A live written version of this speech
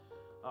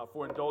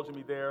for indulging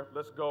me there.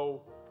 Let's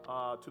go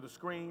to the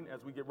screen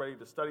as we get ready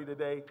to study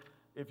today.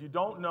 If you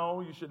don't know,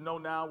 you should know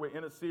now. We're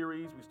in a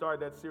series. We started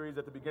that series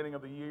at the beginning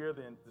of the year.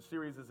 Then the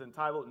series is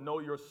entitled Know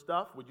Your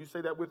Stuff. Would you say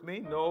that with me?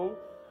 Know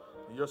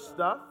your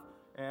stuff.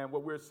 And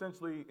what we're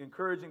essentially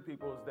encouraging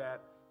people is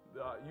that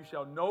you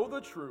shall know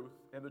the truth,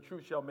 and the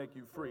truth shall make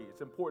you free.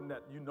 It's important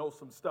that you know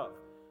some stuff,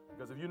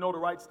 because if you know the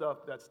right stuff,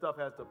 that stuff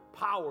has the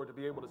power to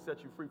be able to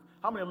set you free.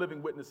 How many are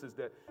living witnesses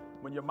that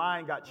when your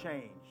mind got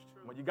changed,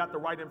 when you got the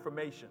right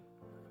information,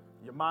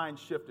 your mind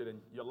shifted and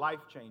your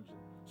life changed?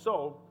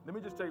 So let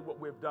me just tell you what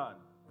we've done.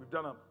 We've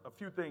done a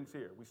few things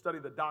here. We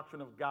studied the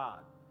doctrine of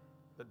God,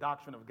 the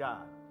doctrine of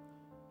God.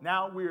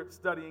 Now we're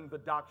studying the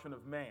doctrine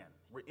of man.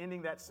 We're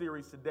ending that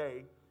series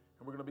today,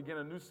 and we're going to begin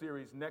a new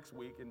series next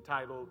week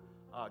entitled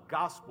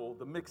Gospel,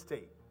 the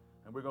Mixtape.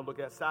 And we're going to look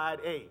at side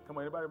A. Come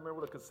on, anybody remember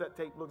what a cassette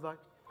tape looks like?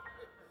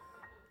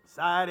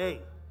 Side A,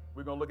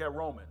 we're going to look at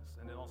Romans.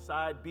 And then on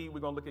side B, we're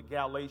going to look at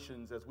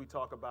Galatians as we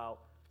talk about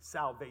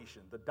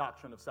salvation, the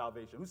doctrine of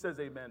salvation. Who says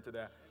amen to that?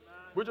 Amen.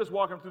 We're just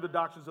walking through the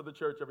doctrines of the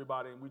church,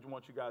 everybody, and we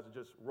want you guys to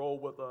just roll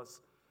with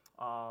us.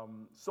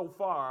 So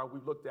far,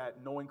 we've looked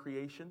at knowing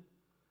creation,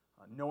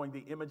 knowing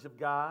the image of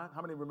God.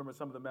 How many remember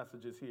some of the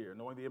messages here?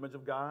 Knowing the image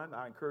of God.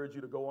 I encourage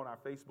you to go on our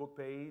Facebook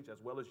page as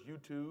well as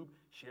YouTube.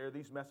 Share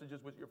these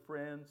messages with your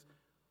friends.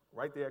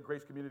 Right there at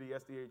Grace Community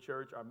SDA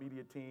Church, our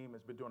media team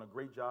has been doing a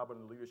great job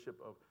under the leadership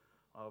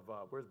of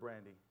where's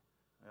Brandy?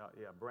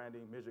 Brandy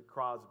Midget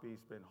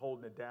Crosby's been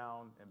holding it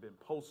down and been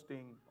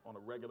posting on a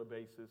regular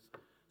basis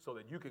so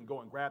that you can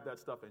go and grab that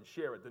stuff and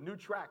share it. The new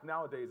track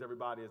nowadays,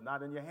 everybody, is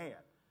not in your hand.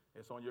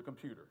 It's on your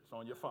computer. It's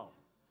on your phone.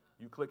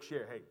 You click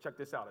share. Hey, check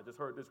this out. I just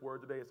heard this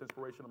word today. It's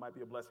inspirational. It might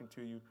be a blessing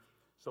to you.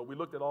 So we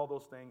looked at all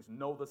those things.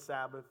 Know the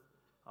Sabbath.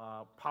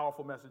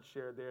 Powerful message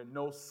shared there.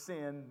 No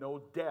sin,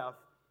 no death.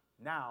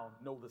 Now,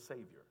 know the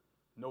Savior.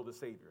 Know the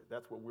Savior.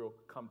 That's what we'll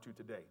come to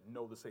today.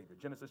 Know the Savior.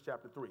 Genesis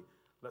chapter 3.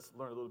 Let's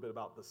learn a little bit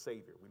about the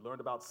Savior. We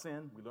learned about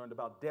sin. We learned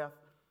about death.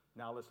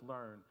 Now let's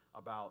learn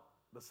about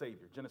the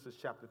Savior. Genesis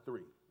chapter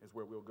 3 is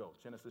where we'll go.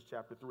 Genesis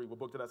chapter 3. What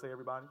book did I say,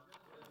 everybody?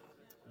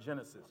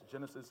 Genesis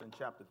in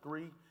chapter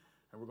 3.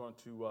 And we're going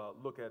to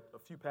look at a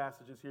few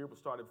passages here. We'll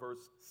start at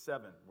verse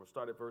 7. We'll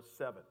start at verse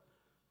 7.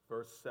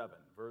 Verse 7.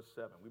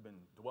 We've been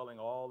dwelling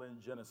all in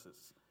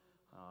Genesis.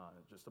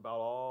 Just about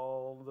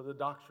all of the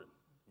doctrine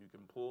you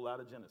can pull out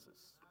of Genesis.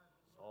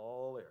 It's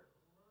all there.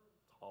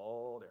 It's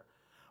all there.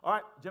 All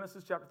right,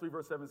 Genesis chapter 3,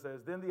 verse 7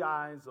 says, Then the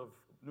eyes of,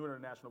 New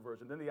International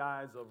Version, then the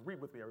eyes of,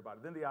 read with me, everybody.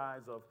 Then the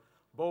eyes of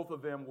both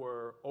of them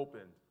were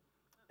opened,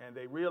 and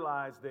they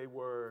realized they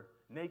were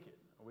naked.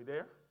 Are we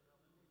there?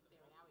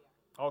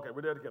 Okay,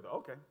 we're there together.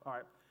 Okay, all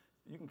right.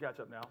 You can catch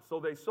up now. So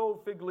they sewed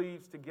fig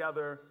leaves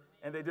together,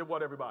 and they did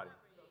what, everybody?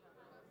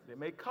 They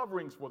made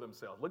coverings for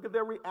themselves. Look at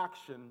their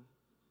reaction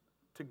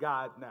to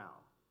God now.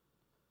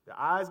 Their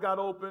eyes got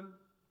open.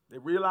 They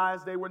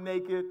realized they were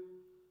naked.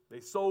 They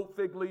sewed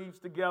fig leaves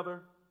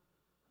together.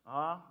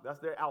 That's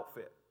their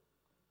outfit.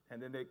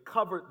 And then they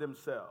covered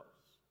themselves.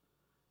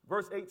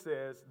 Verse 8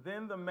 says,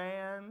 Then the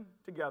man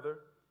together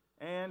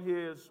and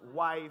his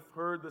wife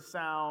heard the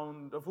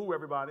sound of who,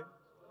 everybody?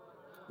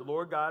 The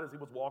Lord God, as he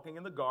was walking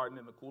in the garden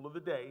in the cool of the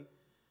day.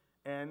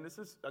 And this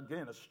is,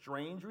 again, a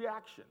strange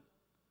reaction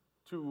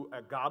to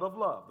a God of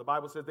love. The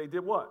Bible says they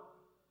did what?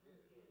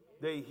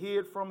 They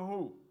hid from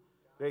who?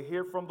 They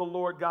hid from the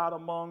Lord God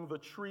among the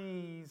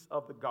trees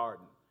of the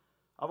garden.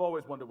 I've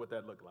always wondered what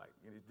that looked like.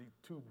 You know, these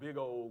two big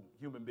old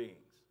human beings,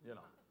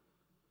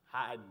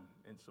 hiding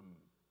in some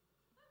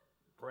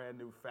brand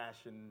new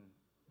fashion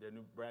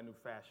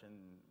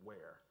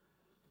wear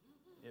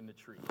in the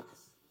trees,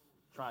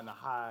 trying to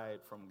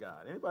hide from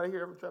God. Anybody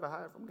here ever try to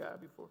hide from God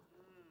before?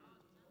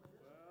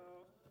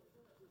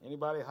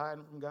 Anybody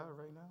hiding from God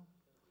right now?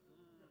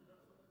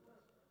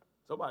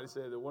 Somebody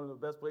said that one of the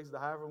best places to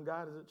hide from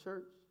God is at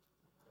church.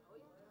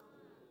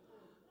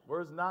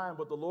 Verse 9,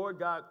 but the Lord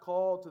God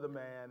called to the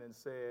man and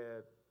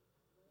said,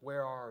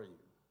 Where are you?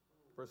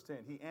 Verse 10,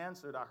 he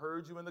answered, I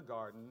heard you in the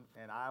garden,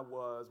 and I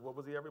was, what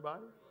was he,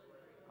 everybody?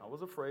 I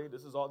was afraid.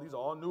 These are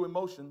all new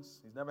emotions.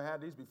 He's never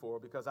had these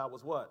before because I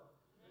was what?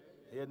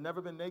 He had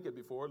never been naked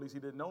before. At least he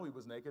didn't know he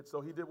was naked.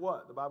 So he did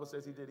what? The Bible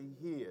says he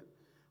hid.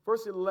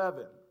 Verse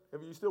 11, are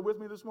you still with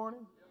me this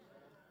morning?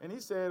 And he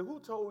said, Who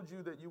told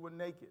you that you were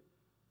naked?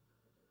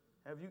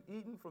 Have you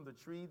eaten from the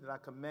tree that I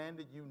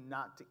commanded you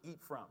not to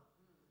eat from?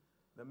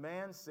 The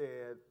man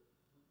said,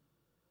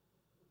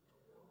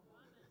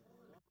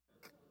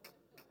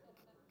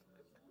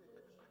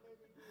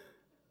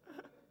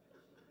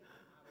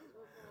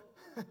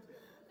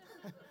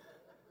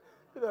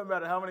 It doesn't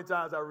matter how many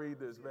times I read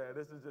this, man.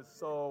 This is just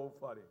so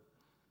funny.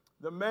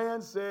 The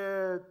man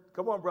said,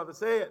 come on, brother,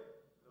 say it.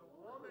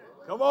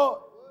 Come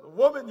on. The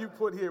woman you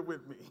put here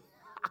with me.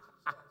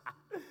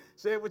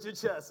 Say it with your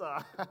chest.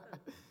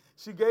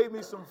 She gave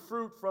me some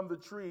fruit from the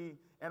tree,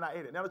 and I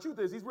ate it. Now, the truth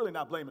is, he's really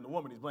not blaming the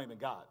woman. He's blaming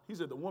God. He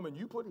said, the woman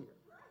you put here.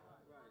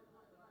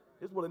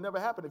 This would have never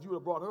happened if you would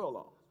have brought her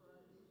along.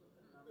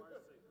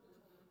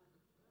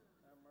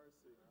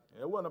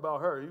 It wasn't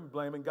about her. He was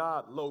blaming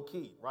God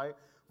low-key, right?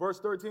 Verse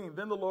 13,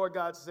 then the Lord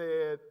God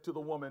said to the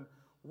woman,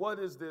 what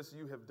is this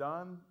you have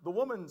done? The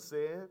woman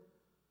said,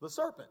 the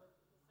serpent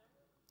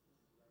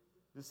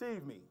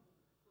deceived me.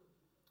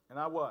 And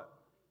I what?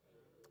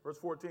 Verse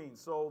 14,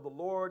 so the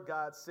Lord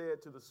God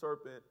said to the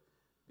serpent,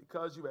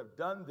 because you have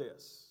done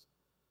this,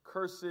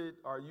 cursed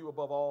are you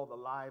above all the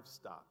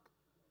livestock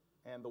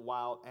and the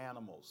wild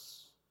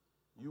animals.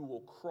 You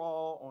will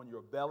crawl on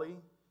your belly,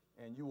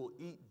 and you will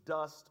eat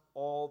dust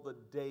all the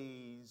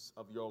days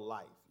of your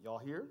life. Y'all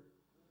hear?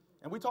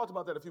 And we talked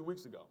about that a few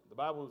weeks ago. The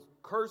Bible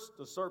cursed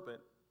the serpent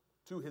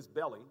to his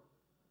belly.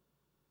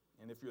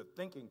 And if you're a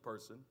thinking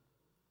person,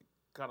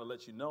 it kind of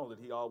lets you know that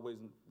he always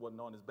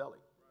wasn't on his belly.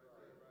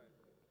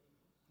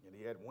 And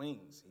he had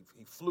wings.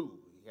 He flew.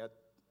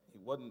 He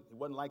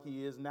wasn't like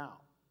he is now.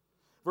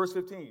 Verse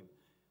 15.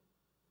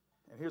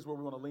 And here's where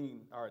we want to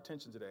lean our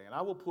attention today. And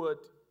I will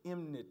put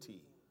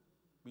enmity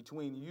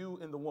between you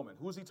and the woman.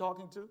 Who's he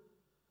talking to?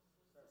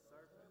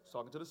 He's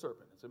talking to the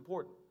serpent. It's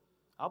important.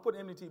 I'll put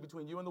enmity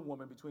between you and the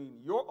woman, between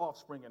your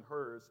offspring and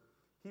hers.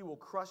 He will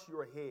crush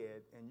your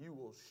head, and you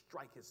will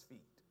strike his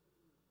feet.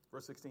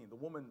 Verse 16. To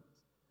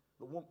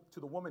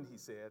the woman he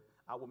said,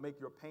 I will make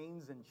your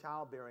pains in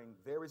childbearing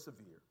very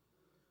severe.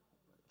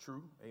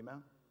 True.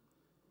 Amen.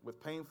 With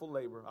painful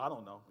labor. I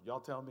don't know. Y'all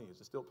tell me. Is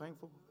it still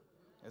painful?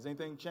 Has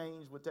anything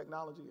changed with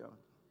technology?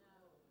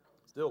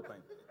 Still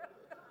painful.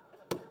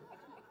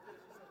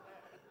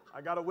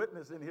 I got a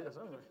witness in here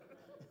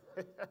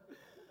somewhere.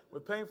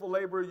 With painful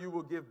labor, you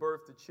will give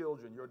birth to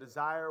children. Your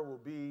desire will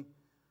be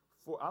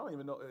for, I don't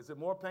even know, is it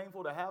more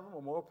painful to have them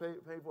or more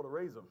painful to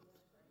raise them?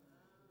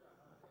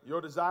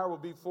 Your desire will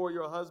be for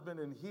your husband,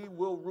 and he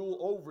will rule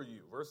over you.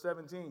 Verse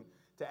 17,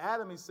 to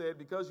Adam he said,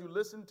 because you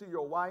listened to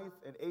your wife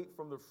and ate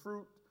the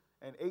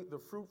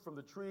fruit from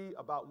the tree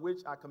about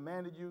which I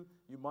commanded you,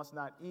 you must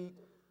not eat.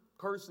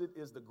 Cursed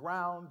is the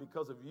ground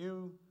because of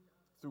you.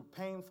 Through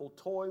painful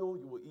toil,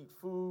 you will eat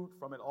food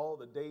from it all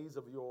the days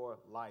of your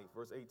life.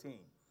 Verse 18,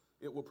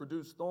 it will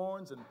produce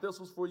thorns and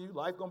thistles for you.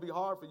 Life's going to be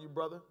hard for you,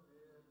 brother.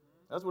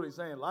 That's what he's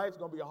saying. Life's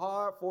going to be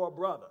hard for a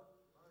brother.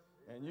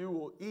 And you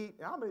will eat.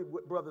 How many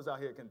brothers out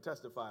here can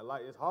testify?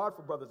 Like, it's hard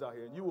for brothers out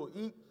here. And you will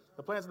eat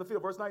the plants of the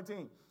field. Verse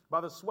 19,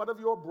 by the sweat of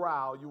your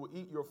brow, you will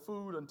eat your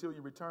food until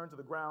you return to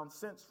the ground,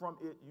 since from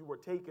it you were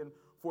taken.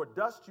 For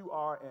dust you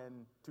are,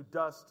 and to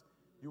dust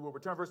you will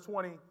return. Verse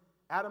 20,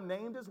 Adam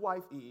named his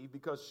wife Eve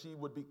because she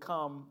would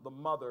become the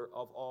mother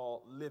of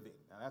all living.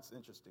 Now that's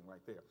interesting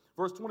right there.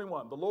 Verse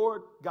 21, the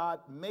Lord God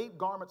made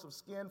garments of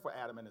skin for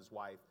Adam and his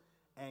wife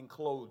and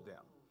clothed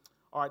them.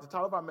 All right, the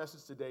title of our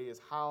message today is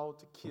How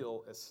to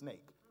Kill a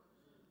Snake.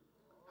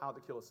 How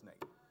to Kill a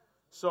Snake.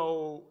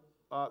 So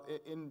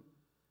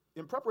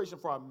in preparation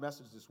for our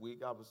message this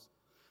week, I was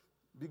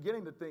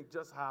beginning to think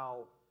just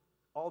how,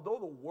 although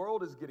the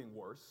world is getting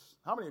worse,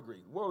 how many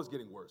agree? The world is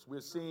getting worse.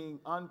 We're seeing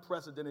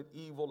unprecedented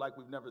evil like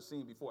we've never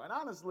seen before. And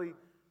honestly,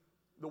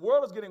 the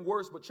world is getting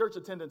worse, but church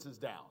attendance is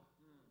down.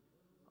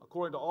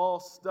 According to all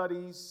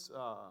studies,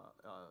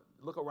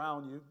 look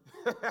around you.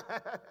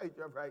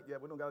 You're right, yeah,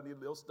 we don't got to need a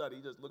little study,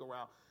 just look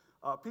around.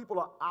 People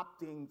are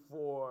opting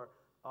for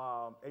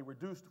a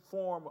reduced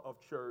form of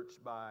church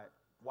by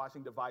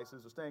watching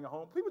devices or staying at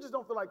home. People just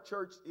don't feel like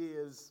church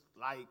is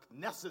like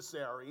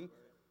necessary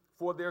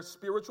for their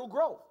spiritual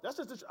growth. That's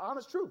just the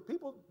honest truth.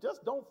 People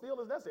just don't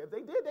feel it's necessary. If they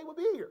did, they would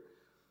be here.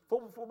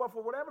 But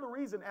for whatever the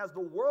reason, as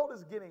the world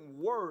is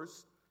getting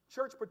worse,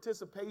 church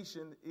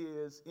participation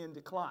is in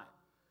decline.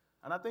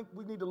 And I think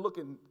we need to look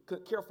and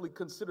carefully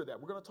consider that.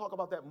 We're going to talk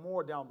about that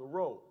more down the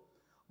road.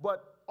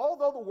 But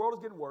although the world is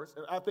getting worse,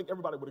 and I think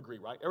everybody would agree,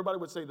 right? Everybody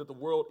would say that the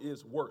world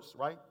is worse,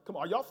 right? Come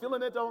on, are y'all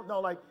feeling it though?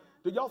 No, like,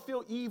 do y'all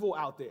feel evil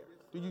out there?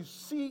 Do you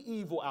see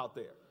evil out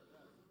there?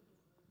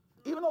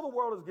 Even though the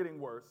world is getting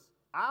worse,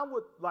 I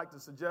would like to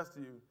suggest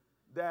to you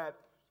that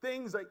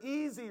things are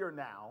easier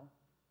now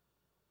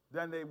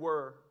than they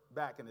were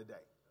back in the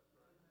day.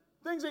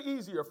 Things are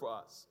easier for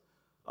us.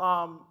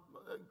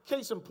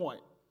 Case in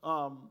point,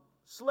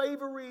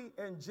 slavery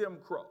and Jim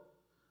Crow.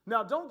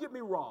 Now, don't get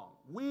me wrong.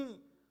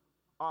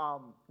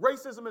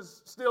 Racism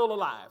is still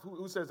alive.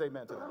 Who says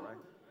amen to that,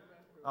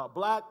 right?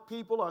 Black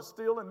people are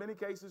still, in many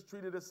cases,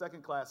 treated as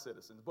second-class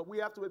citizens. But we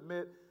have to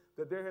admit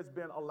that there has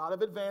been a lot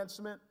of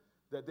advancement,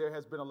 that there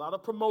has been a lot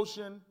of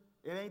promotion.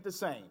 It ain't the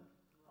same.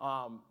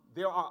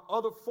 There are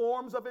other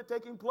forms of it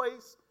taking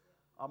place.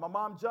 My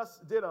mom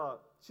just did a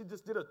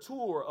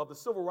tour of the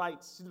civil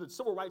rights. She did a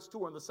civil rights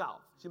tour in the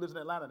South. She lives in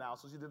Atlanta now,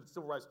 so she did a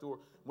civil rights tour,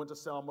 went to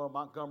Selma,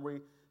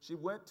 Montgomery. She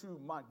went to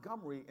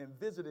Montgomery and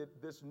visited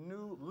this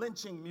new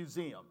lynching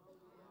museum.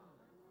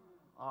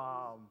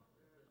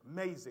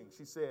 Amazing.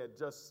 She said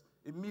just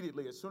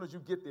immediately, as soon as you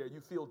get there,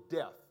 you feel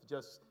death,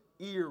 just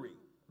eerie,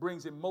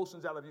 brings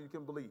emotions out of you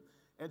can believe.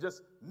 And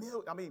just,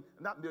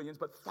 not millions,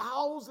 but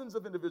thousands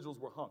of individuals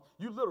were hung.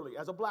 You literally,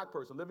 as a black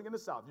person living in the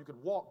South, you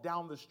could walk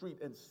down the street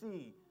and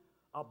see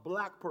a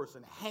black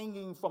person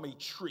hanging from a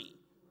tree.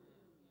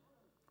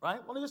 Right?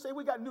 Well, let's just say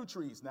we got new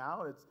trees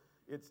now.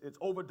 It's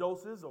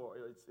overdoses or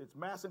it's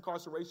mass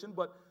incarceration.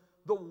 But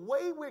the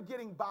way we're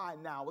getting by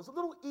now is a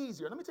little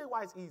easier. Let me tell you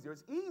why it's easier.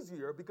 It's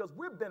easier because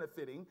we're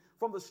benefiting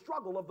from the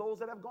struggle of those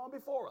that have gone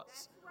before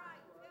us. That's right.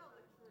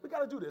 We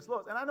got to do this.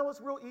 Look, and I know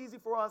it's real easy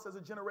for us as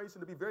a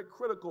generation to be very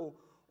critical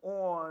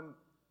on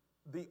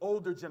the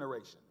older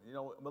generation. You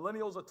know,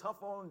 millennials are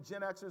tough on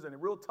Gen Xers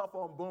and real tough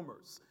on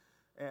boomers.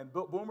 And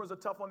boomers are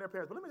tough on their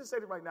parents. But let me just say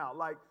this right now.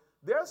 Like,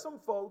 there are some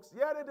folks,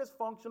 yeah, they're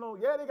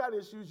dysfunctional. Yeah, they got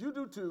issues. You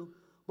do too.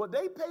 But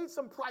they paid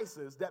some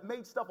prices that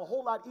made stuff a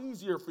whole lot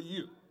easier for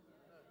you.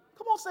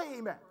 Come on, say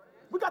amen.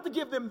 We got to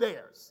give them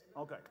theirs.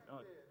 Okay.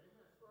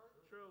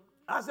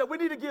 I said we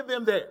need to give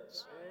them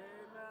theirs.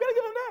 We got to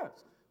give them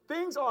theirs.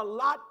 Things are a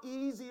lot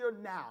easier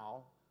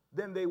now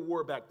than they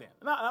were back then.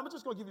 And I'm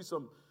just going to give you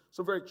some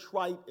very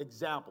trite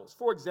examples.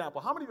 For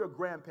example, how many of you are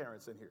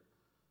grandparents in here?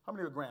 How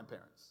many of you are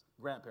grandparents?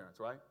 Grandparents,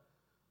 right?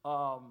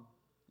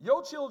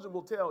 Your children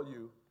will tell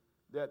you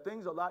that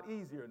things are a lot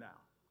easier now.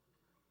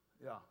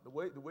 Yeah, the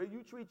way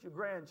you treat your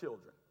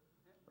grandchildren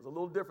is a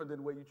little different than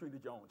the way you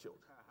treated your own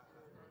children.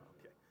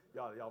 Okay,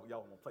 y'all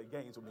want to play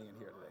games with me in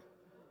here today.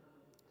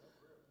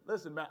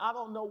 Listen, man, I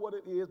don't know what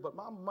it is, but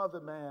my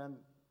mother, man,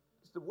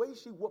 it's the way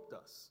she whooped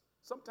us.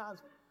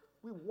 Sometimes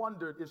we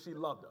wondered if she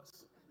loved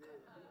us.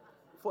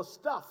 For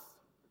stuff,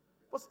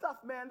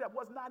 man, that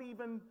was not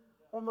even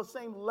on the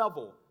same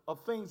level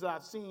of things that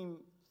I've seen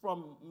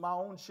from my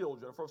own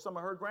children, from some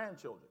of her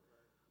grandchildren.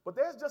 But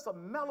there's just a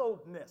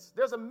mellowedness.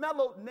 There's a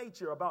mellowed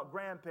nature about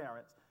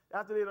grandparents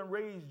after they done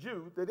raised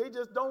you that they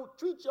just don't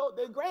treat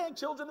their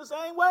grandchildren the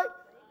same way.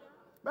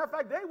 Matter of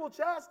fact, they will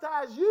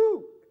chastise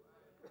you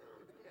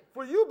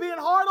for you being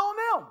hard on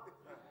them.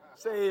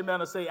 Say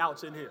amen or say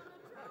ouch in here.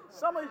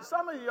 Some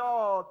of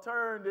y'all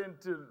turned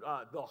into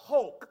the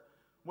Hulk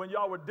when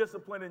y'all were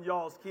disciplining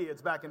y'all's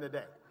kids back in the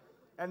day.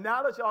 And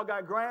now that y'all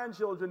got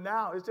grandchildren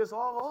now, it's just,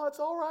 it's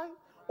all right.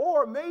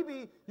 Or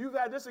maybe you've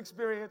had this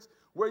experience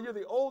where you're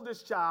the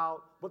oldest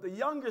child, but the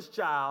youngest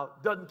child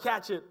doesn't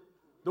catch it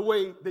the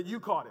way that you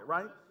caught it,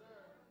 right?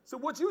 So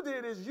what you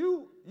did is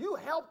you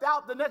helped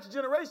out the next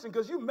generation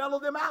because you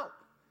mellowed them out.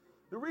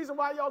 The reason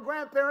why y'all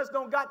grandparents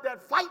don't got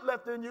that fight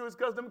left in you is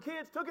because them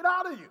kids took it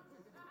out of you.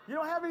 You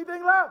don't have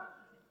anything left.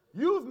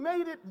 They've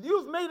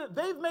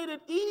made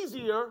it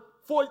easier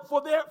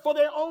for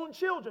their own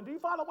children. Do you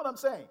follow what I'm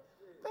saying?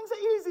 Things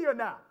are easier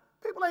now.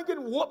 People ain't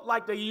getting whooped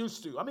like they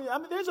used to. I mean,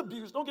 there's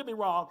abuse, don't get me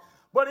wrong,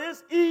 but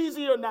it's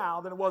easier now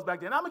than it was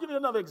back then. I'm going to give you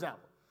another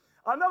example.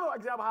 Another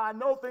example how I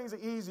know things are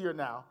easier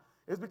now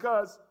is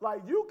because,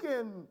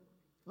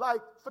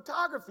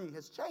 photography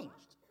has changed.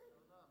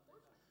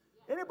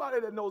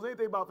 Anybody that knows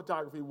anything about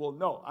photography will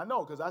know. I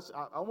know because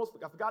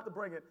I forgot to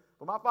bring it,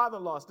 but my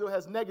father-in-law still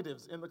has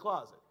negatives in the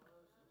closet.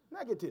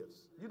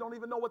 Negatives. You don't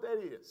even know what that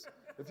is.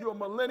 If you're a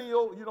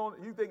millennial,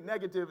 you think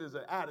negative is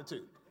an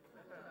attitude.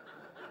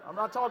 I'm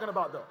not talking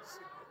about those.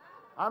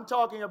 I'm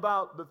talking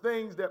about the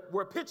things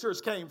where pictures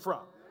came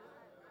from.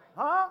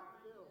 Huh?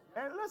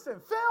 And listen,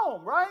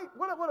 film, right?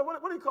 What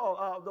do you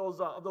call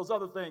those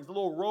other things? The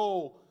little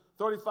roll,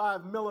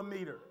 35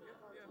 millimeter,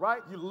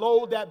 right? You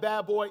load that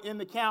bad boy in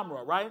the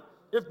camera, right?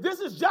 If this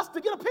is just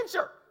to get a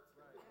picture,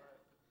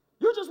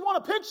 you just want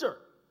a picture.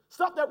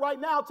 Stuff that right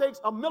now takes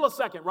a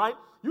millisecond, right?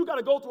 You got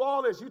to go through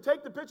all this. You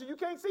take the picture. You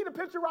can't see the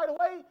picture right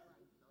away.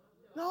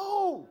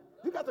 No.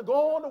 You got to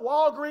go on to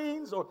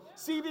Walgreens or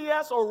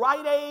CVS or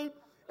Rite Aid,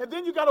 and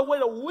then you got to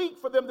wait a week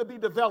for them to be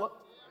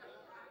developed.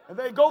 And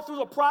they go through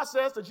the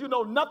process that you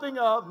know nothing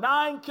of,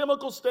 9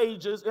 chemical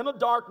stages in a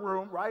dark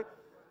room, right?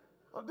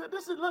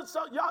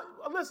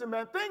 Listen,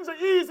 man, things are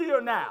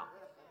easier now.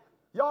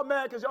 Y'all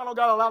mad because y'all don't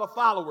got a lot of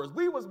followers.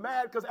 We was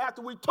mad because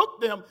after we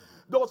took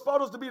those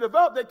photos to be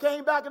developed, they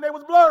came back and they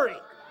was blurry.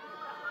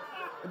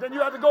 And then you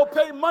had to go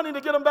pay money to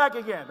get them back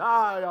again.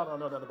 Y'all don't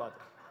know nothing about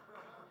that.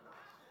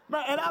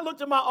 Man, and I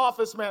looked at my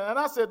office, man, and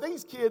I said,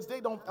 these kids, they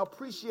don't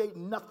appreciate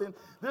nothing.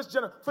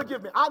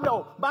 Forgive me, I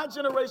know, my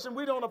generation,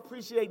 we don't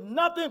appreciate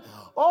nothing.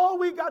 All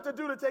we got to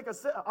do to take a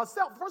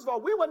selfie, first of all,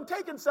 we wasn't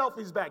taking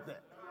selfies back then.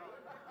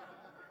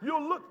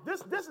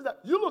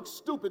 You look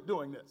stupid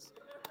doing this.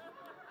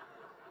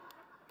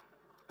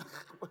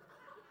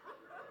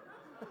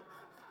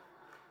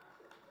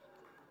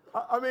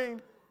 I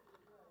mean,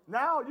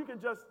 now you can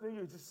just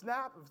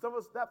snap. Some of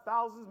us snap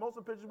thousands. Most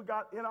of the pictures we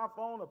got in our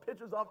phone are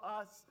pictures of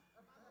us.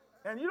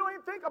 And you don't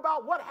even think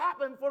about what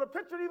happened for the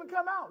picture to even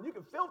come out. You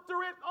can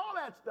filter it, all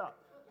that stuff.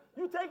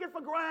 You take it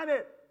for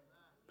granted.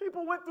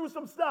 People went through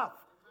some stuff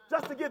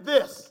just to get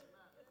this.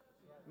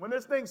 When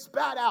this thing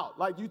spat out,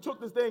 like you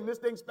took this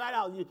thing spat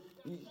out, you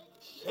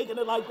shaking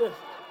it like this.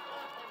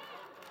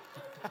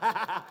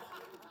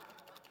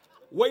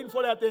 Waiting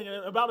for that thing,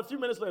 and about a few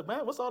minutes later,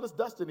 man, what's all this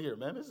dust in here,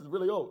 man? This is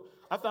really old.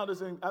 I found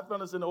this in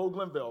the old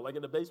Glenville, like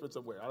in the basement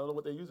somewhere. I don't know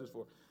what they use this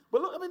for.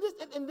 But look, I mean,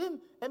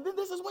 and then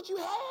this is what you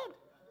had.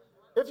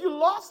 If you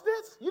lost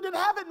this, you didn't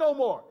have it no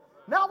more.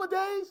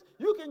 Nowadays,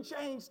 you can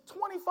change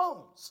 20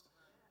 phones,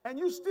 and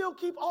you still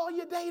keep all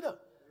your data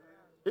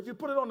if you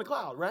put it on the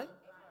cloud, right?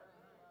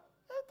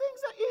 And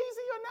things are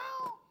easier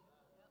now.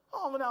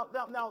 Oh,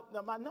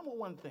 now, my number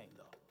one thing,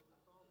 though.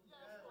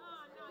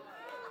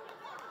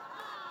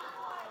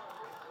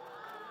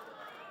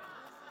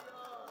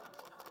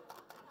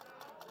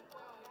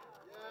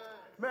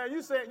 Man,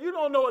 you saying you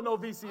don't know what no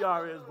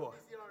VCR is, boy.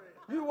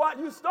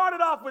 You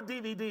started off with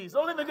DVDs.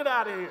 Don't even get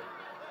out of here.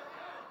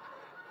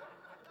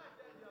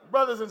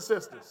 Brothers and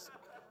sisters.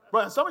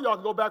 But some of y'all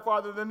can go back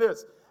farther than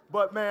this.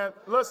 But man,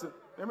 listen,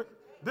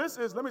 this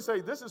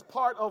is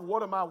part of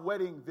one of my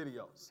wedding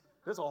videos.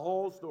 There's a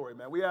whole story,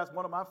 man. We asked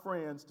one of my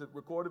friends to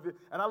record a video,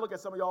 and I look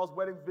at some of y'all's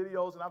wedding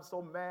videos, and I'm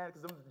so mad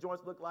because them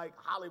joints look like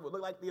Hollywood,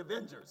 look like the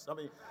Avengers. I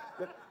mean,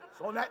 it's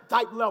on that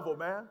type level,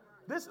 man.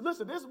 This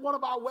is one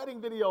of our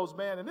wedding videos,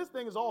 man, and this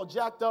thing is all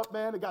jacked up,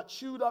 man. It got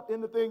chewed up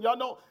in the thing. Y'all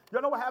know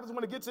what happens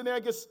when it gets in there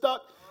and gets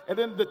stuck, and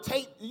then the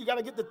tape, you got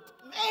to get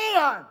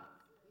man,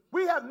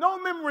 we have no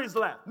memories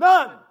left,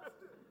 none.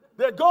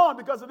 They're gone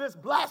because of this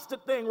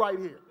blasted thing right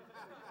here.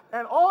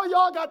 And all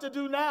y'all got to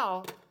do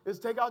now is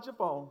take out your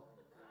phone,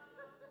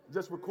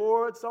 just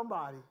record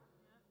somebody,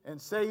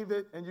 and save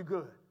it, and you're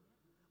good.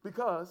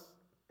 Because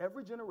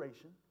every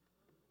generation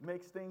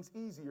makes things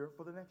easier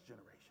for the next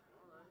generation.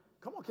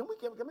 Come on, come on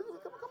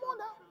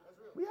now.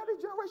 We have these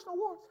generational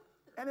wars.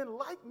 And in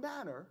like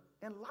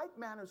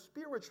manner,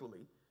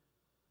 spiritually,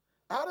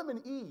 Adam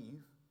and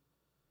Eve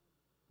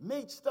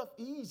made stuff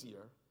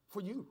easier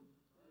for you.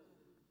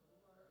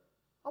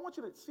 I want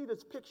you to see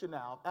this picture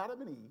now of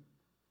Adam and Eve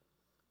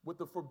with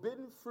the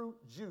forbidden fruit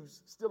juice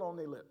still on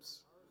their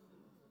lips.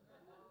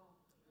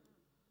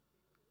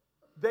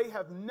 They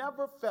have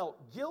never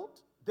felt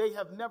guilt. They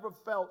have never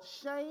felt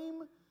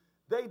shame.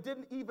 They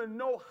didn't even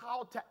know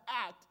how to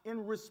act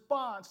in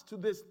response to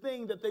this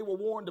thing that they were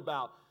warned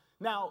about.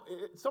 Now,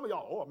 some of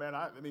y'all, oh man,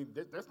 I mean,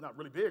 that's not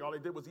really big. All they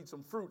did was eat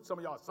some fruit. Some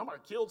of y'all, somebody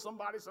killed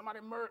somebody, somebody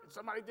murdered,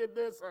 somebody did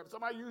this, or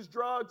somebody used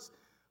drugs.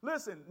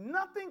 Listen,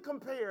 nothing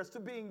compares to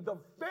being the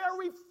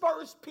very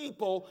first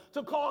people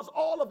to cause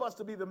all of us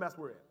to be the mess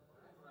we're in.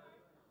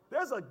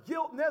 There's a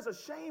guilt and there's a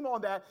shame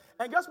on that.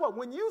 And guess what?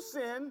 When you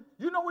sin,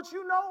 you know what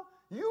you know?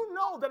 You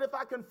know that if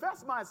I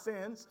confess my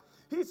sins,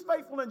 he's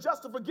faithful and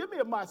just to forgive me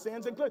of my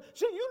sins. And you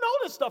know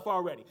this stuff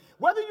already.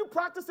 Whether you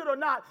practice it or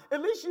not,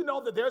 at least you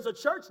know that there's a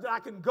church that I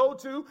can go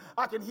to.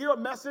 I can hear a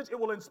message. It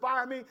will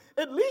inspire me.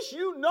 At least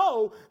you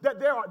know that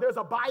there's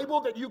a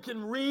Bible that you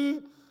can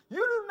read.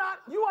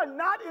 You are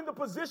not in the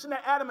position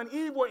that Adam and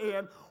Eve were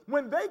in.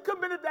 When they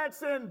committed that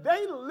sin,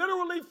 they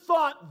literally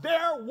thought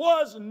there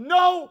was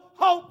no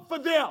hope for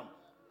them.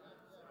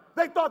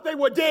 They thought they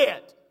were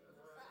dead.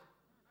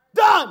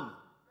 Done.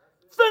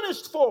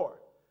 Finished for.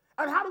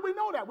 And how do we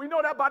know that? We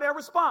know that by their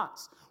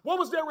response. What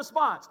was their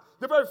response?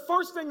 The very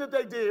first thing that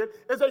they did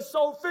is they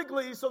sowed fig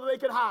leaves so that they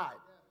could hide.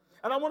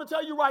 And I want to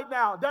tell you right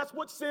now, that's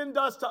what sin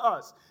does to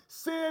us.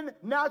 Sin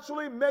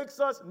naturally makes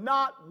us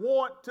not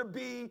want to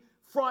be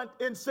front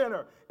and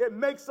center. It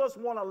makes us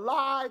want to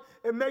lie.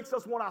 It makes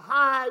us want to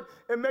hide.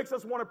 It makes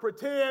us want to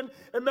pretend.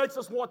 It makes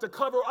us want to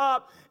cover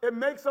up. It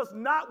makes us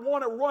not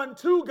want to run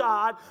to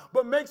God,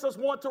 but makes us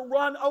want to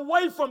run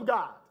away from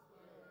God.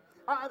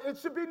 It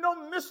should be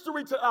no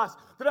mystery to us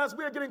that as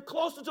we are getting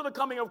closer to the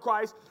coming of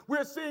Christ,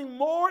 we're seeing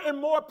more and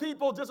more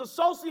people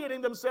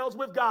disassociating themselves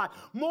with God.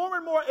 More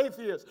and more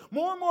atheists.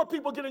 More and more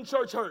people getting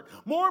church hurt.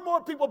 More and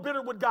more people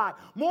bitter with God.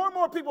 More and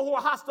more people who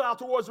are hostile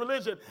towards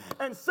religion.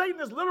 And Satan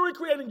is literally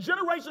creating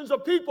generations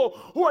of people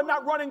who are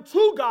not running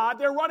to God,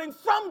 they're running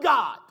from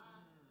God.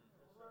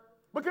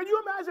 But can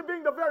you imagine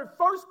being the very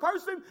first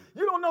person?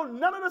 You don't know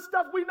none of the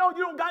stuff we know.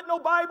 You don't got no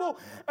Bible.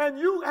 And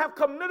you have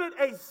committed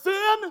a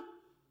sin.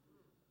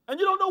 And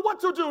you don't know what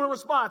to do in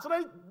response. So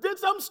they did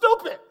something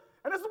stupid.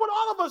 And this is what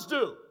all of us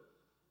do.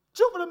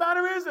 Truth of the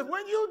matter is that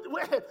when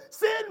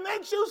sin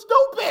makes you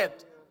stupid.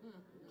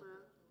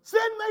 Sin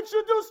makes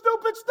you do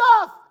stupid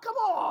stuff. Come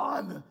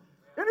on.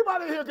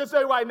 Anybody here can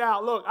say right now,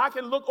 look, I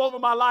can look over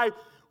my life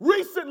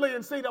recently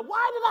and see that,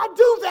 why did I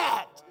do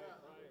that?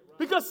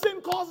 Because sin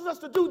causes us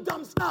to do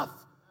dumb stuff.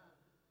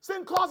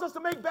 Sin causes us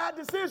to make bad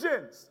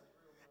decisions.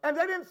 And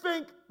they didn't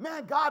think,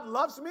 man, God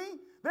loves me.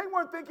 They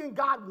weren't thinking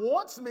God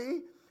wants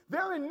me.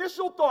 Their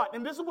initial thought,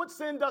 and this is what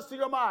sin does to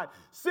your mind.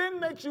 Sin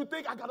makes you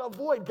think, I got to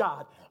avoid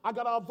God. I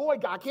got to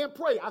avoid God. I can't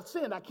pray. I've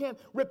sinned. I can't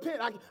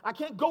repent. I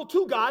can't go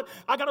to God.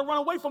 I got to run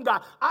away from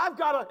God.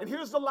 And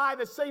here's the lie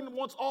that Satan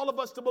wants all of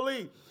us to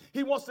believe.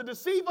 He wants to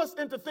deceive us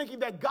into thinking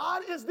that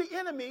God is the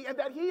enemy and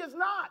that he is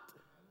not.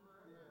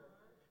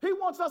 He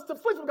wants us to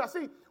flee from God.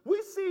 See,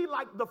 we see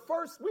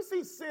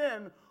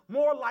sin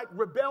more like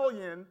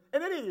rebellion,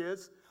 and it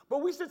is,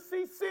 but we should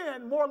see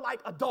sin more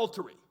like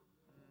adultery.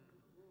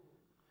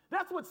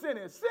 That's what sin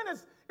is.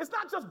 It's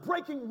not just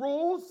breaking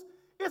rules,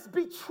 it's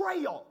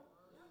betrayal.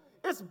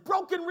 It's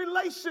broken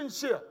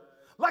relationship.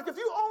 Like if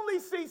you only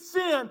see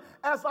sin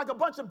as like a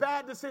bunch of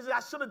bad decisions, I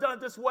should have done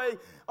it this way.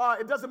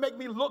 It doesn't make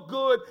me look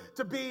good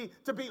to be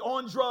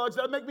on drugs. It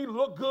doesn't make me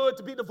look good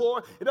to be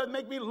divorced. It doesn't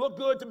make me look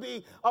good to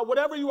be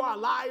whatever you are, a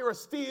liar, a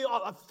steal,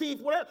 a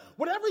thief,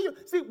 whatever you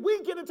see.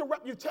 We get into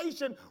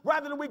reputation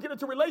rather than we get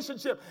into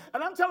relationship.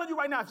 And I'm telling you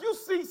right now, if you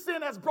see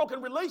sin as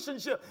broken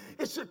relationship,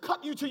 it should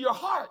cut you to your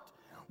heart.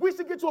 We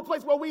should get to a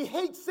place where we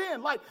hate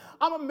sin. Like,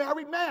 I'm a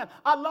married man.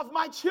 I love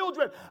my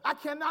children. I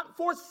cannot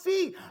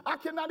foresee. I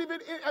cannot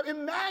even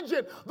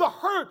imagine the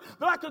hurt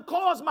that I could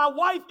cause my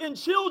wife and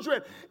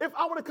children if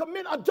I were to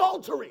commit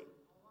adultery.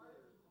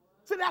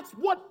 See, that's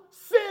what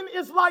sin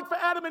is like for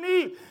Adam and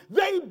Eve.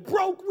 They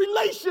broke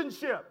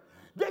relationship.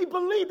 They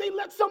believed they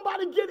let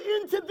somebody get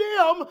into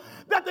them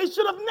that they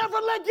should have never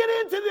let get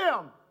into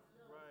them.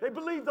 They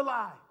believed the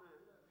lie.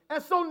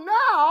 And so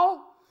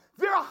now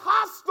they're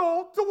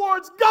hostile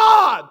towards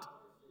God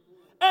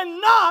and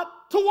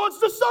not towards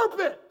the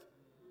serpent.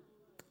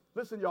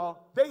 Listen, y'all,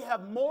 they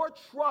have more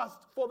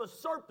trust for the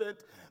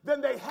serpent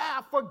than they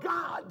have for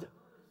God.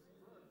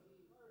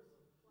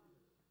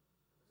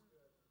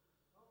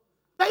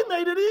 They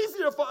made it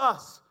easier for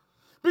us.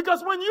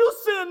 Because when you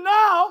sin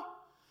now,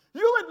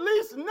 you at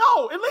least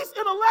know, at least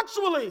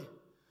intellectually,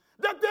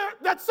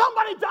 that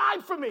somebody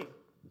died for me.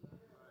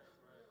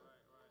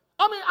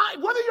 I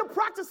mean, whether you're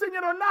practicing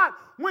it or not,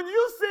 when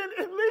you sin,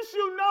 at least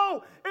you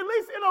know, at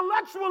least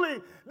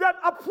intellectually, that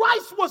a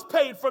price was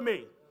paid for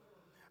me.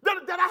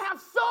 That I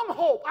have some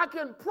hope. I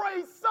can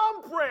pray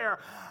some prayer.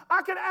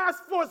 I can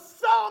ask for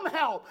some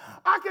help.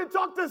 I can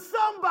talk to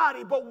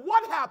somebody. But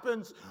what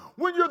happens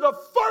when you're the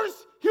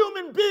first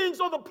human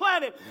beings on the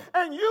planet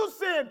and you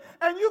sin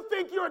and you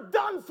think you're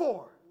done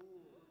for?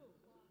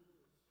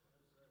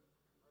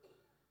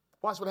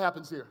 Watch what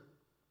happens here.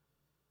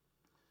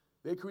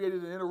 They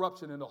created an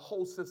interruption in the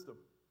whole system.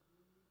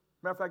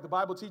 Matter of fact, the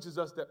Bible teaches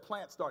us that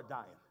plants start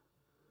dying.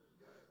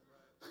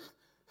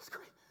 It's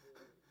great.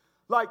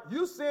 Like,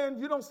 you sin,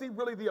 you don't see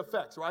really the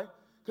effects, right?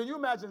 Can you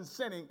imagine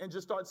sinning and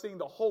just start seeing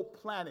the whole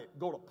planet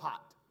go to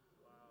pot?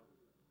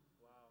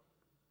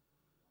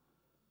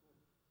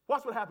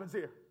 Watch what happens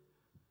here.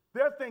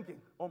 They're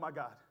thinking, oh my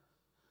God,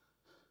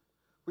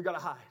 we got to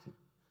hide.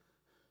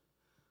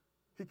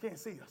 He can't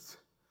see us.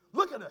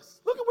 Look at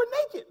us. Look at,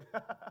 we're naked.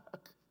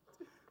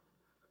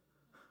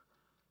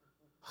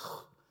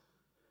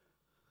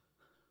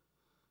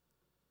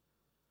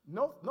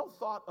 No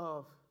thought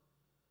of,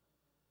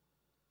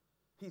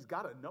 he's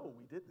got to know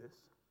we did this.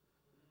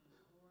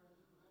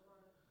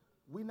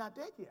 We're not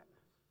dead yet.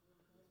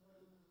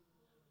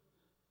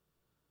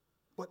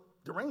 But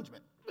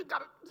derangement, we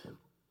gotta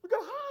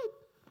hide.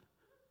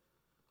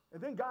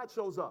 And then God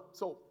shows up.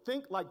 So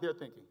think like they're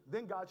thinking.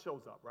 Then God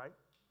shows up, right?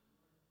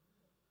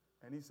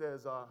 And he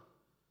says,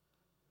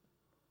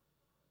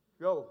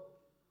 yo,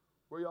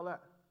 where y'all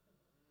at?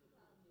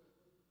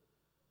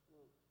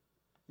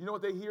 You know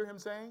what they hear him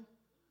saying?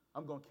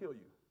 I'm going to kill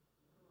you.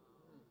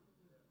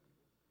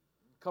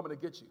 Coming to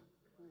get you.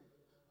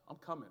 I'm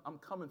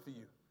coming for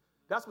you.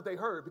 That's what they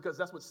heard, because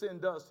that's what sin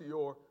does to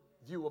your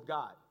view of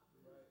God.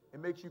 It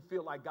makes you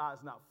feel like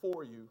God's not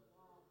for you.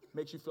 It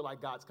makes you feel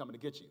like God's coming to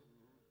get you.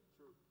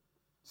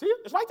 See,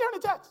 it's right there in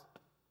the text.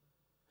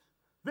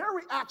 Their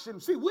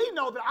reaction, see, we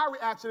know that our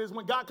reaction is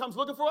when God comes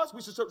looking for us,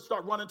 we should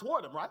start running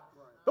toward him, right?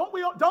 Don't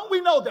we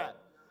know that?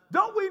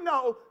 Don't we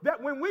know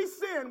that when we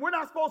sin, we're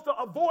not supposed to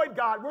avoid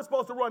God, we're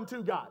supposed to run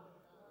to God?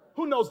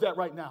 Who knows that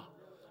right now?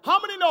 How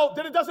many know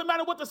that it doesn't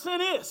matter what the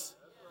sin is?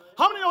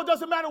 How many know it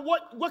doesn't matter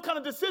what kind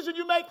of decision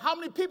you make, how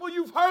many people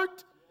you've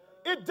hurt?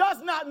 It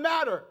does not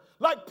matter.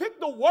 Like, pick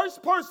the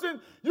worst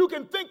person you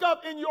can think of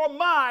in your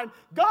mind.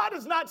 God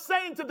is not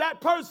saying to that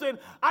person,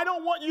 I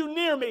don't want you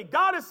near me.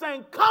 God is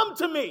saying, come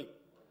to me.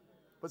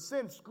 But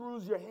sin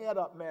screws your head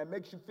up, man,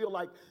 makes you feel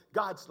like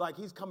God's like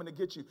he's coming to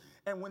get you.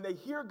 And when they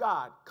hear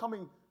God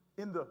coming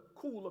in the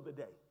cool of the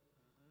day,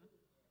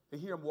 they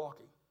hear him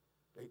walking,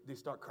 they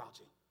start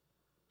crouching.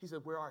 He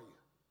said, where are you?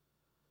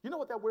 You know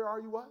what that where are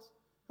you was?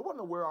 It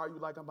wasn't a where are you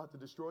like I'm about to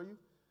destroy you.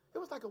 It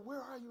was like a where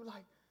are you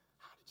like,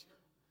 how did you?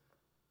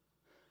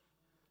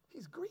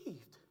 He's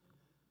grieved.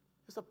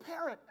 It's a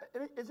parent.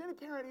 Has any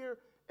parent here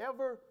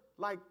ever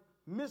like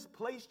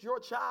misplaced your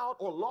child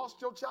or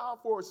lost your child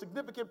for a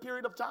significant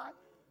period of time?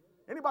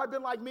 Anybody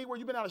been like me where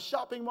you've been at a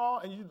shopping mall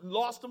and you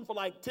lost them for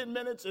like 10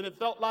 minutes and it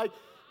felt like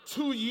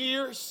 2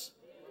 years?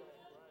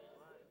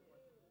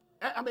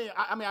 I mean,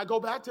 I go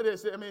back to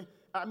this.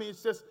 I mean,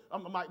 it's just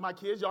my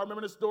kids. Y'all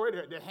remember the story?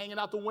 They're hanging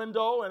out the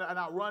window, and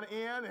I run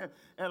in,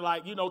 and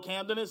like, you know,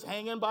 Camden is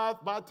hanging by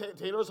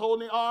Taylor's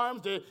holding the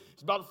arms.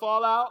 He's about to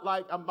fall out.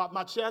 Like,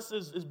 my chest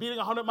is beating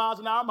 100 miles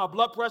an hour. My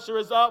blood pressure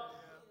is up.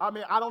 I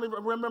mean, I don't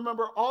even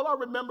remember. I don't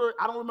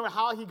remember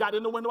how he got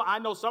in the window. I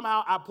know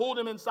somehow I pulled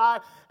him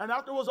inside, and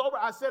after it was over,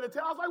 I said to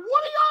Taylor, I was like,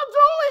 what are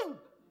y'all doing?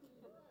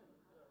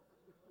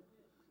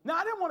 Now,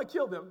 I didn't want to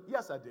kill them.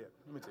 Yes, I did.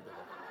 Let me take that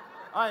back.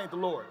 I ain't the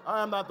Lord.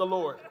 I am not the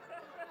Lord.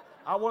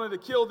 I wanted to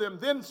kill them,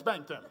 then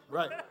spank them,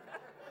 right?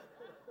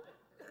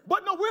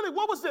 But no, really,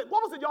 what was it?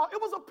 What was it, y'all?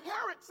 It was a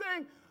parent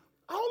saying,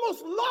 I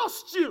almost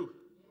lost you.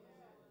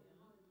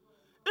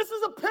 This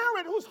is a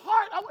parent whose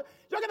heart,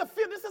 you're going to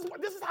feel,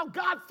 this is how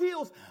God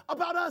feels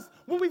about us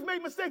when we've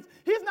made mistakes.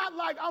 He's not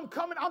like, I'm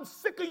coming, I'm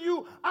sick of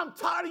you, I'm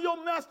tired of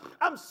your mess,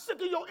 I'm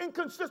sick of your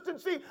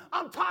inconsistency,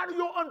 I'm tired of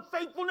your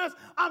unfaithfulness,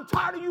 I'm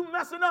tired of you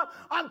messing up,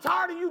 I'm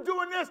tired of you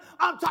doing this,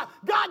 I'm tired.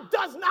 God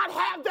does not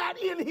have that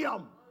in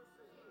him.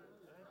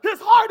 His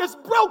heart is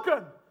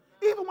broken.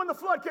 Even when the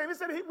flood came, he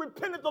said he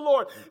repented the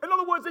Lord. In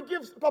other words, it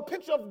gives a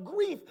picture of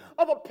grief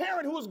of a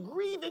parent who is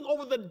grieving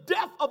over the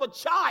death of a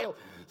child.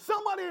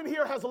 Somebody in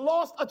here has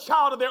lost a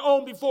child of their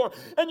own before,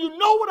 and you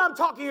know what I'm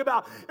talking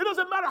about. It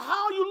doesn't matter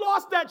how you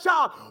lost that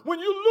child. When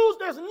you lose,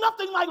 there's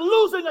nothing like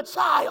losing a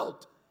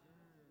child.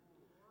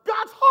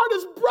 God's heart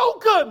is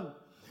broken.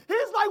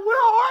 He's like, where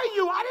are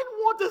you? I didn't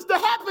want this to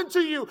happen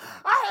to you.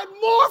 I had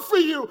more for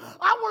you.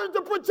 I wanted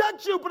to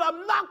protect you, but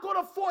I'm not going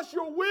to force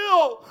your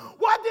will.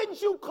 Why didn't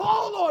you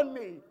call on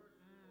me?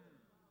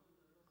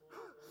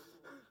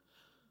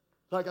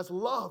 Like it's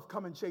love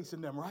coming chasing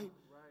them, right? Right.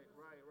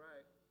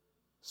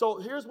 So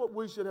here's what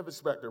we should have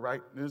expected,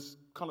 right? This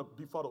kind of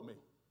befuddled me.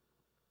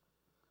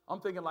 I'm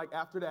thinking like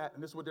after that,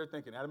 and this is what they're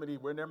thinking. Adam and Eve,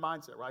 we're in their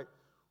mindset, right?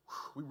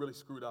 We really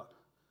screwed up.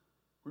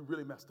 We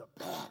really messed up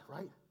bad,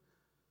 right?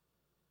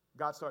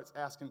 God starts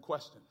asking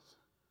questions.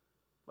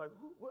 Like,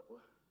 what?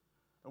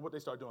 And what they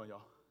start doing,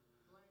 y'all?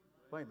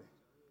 Blaming.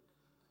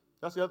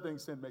 That's the other thing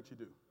sin makes you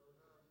do.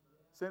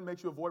 Sin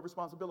makes you avoid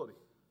responsibility.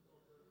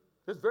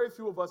 There's very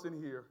few of us in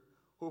here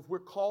who, if we're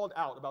called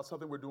out about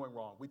something we're doing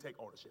wrong, we take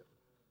ownership.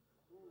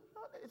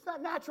 It's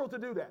not natural to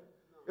do that.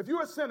 If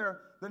you're a sinner,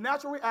 the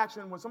natural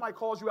reaction when somebody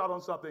calls you out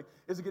on something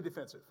is to get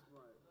defensive.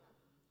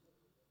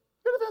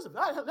 Get defensive.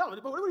 No,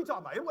 what are you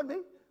talking about? It wasn't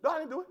me. No, I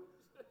didn't do it.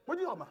 What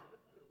are you talking about?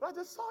 But I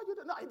just saw you.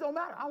 No, it don't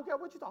matter. I don't care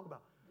what you're talking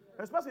about.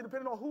 And especially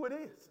depending on who it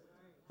is.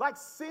 Like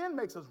sin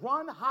makes us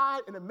run,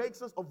 hide, and it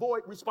makes us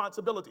avoid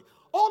responsibility.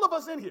 All of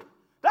us in here.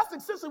 That's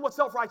essentially what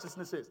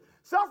self-righteousness is.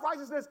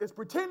 Self-righteousness is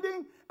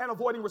pretending and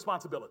avoiding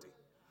responsibility.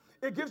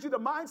 It gives you the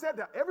mindset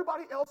that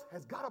everybody else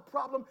has got a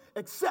problem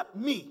except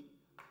me.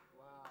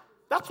 Wow.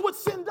 That's what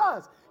sin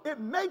does. It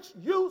makes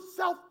you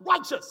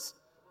self-righteous.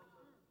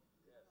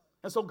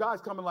 And so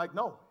God's coming like,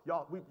 no,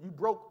 y'all, you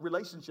broke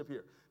relationship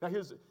here. Now,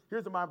 here's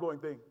the mind-blowing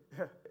thing.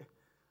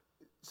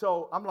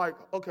 So I'm like,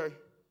 okay.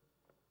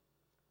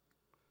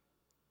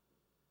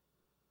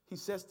 He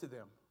says to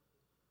them,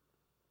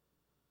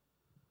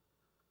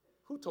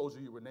 who told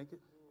you were naked?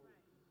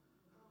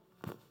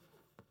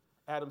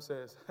 Adam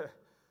says,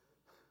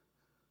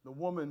 the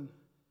woman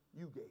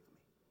you gave me.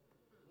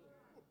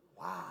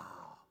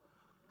 Wow.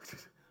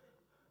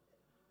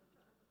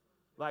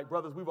 Like,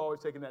 brothers, we've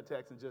always taken that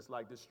text and just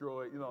like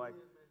destroyed, like,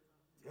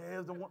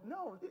 yeah, the one.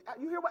 No,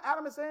 you hear what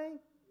Adam is saying?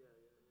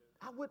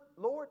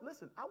 Lord,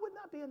 listen, I would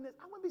not be in this.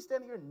 I wouldn't be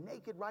standing here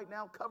naked right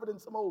now, covered in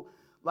some old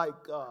like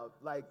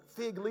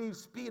fig leaf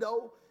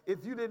Speedo.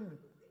 If you didn't,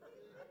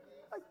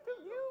 like, you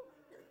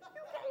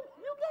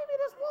gave me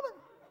this woman.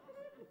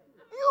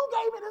 You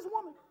gave me this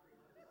woman.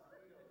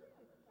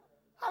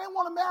 I didn't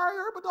want to marry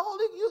her, but the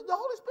Holy Spirit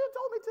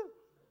told me to.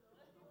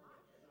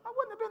 I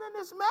wouldn't have been in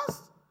this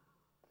mess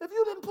if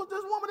you didn't put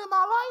this woman in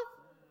my life.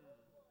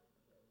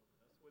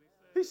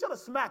 He should have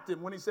smacked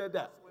him when he said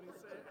that.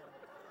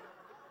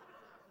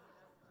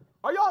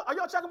 Are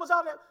y'all checking what's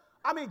out there?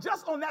 I mean,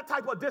 just on that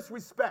type of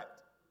disrespect.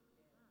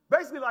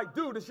 Basically like,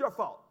 dude, it's your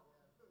fault.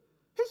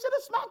 He should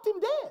have smacked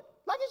him dead.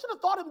 Like he should have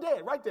thought him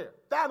dead right there.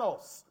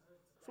 Thanos.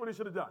 That's what he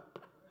should have done.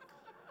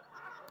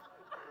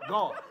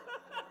 Gone.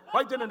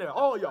 Right then and there.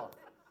 All y'all.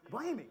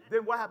 Blaming.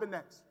 Then what happened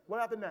next?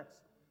 What happened next?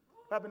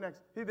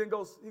 He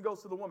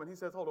goes to the woman. He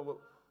says, hold on,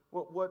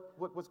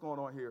 what's going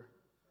on here?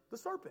 The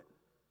serpent.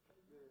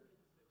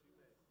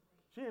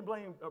 She didn't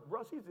blame,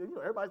 bro. She's,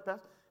 everybody's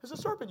past. It's a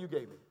serpent you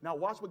gave me. Now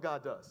watch what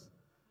God does.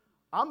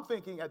 I'm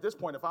thinking at this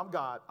point, if I'm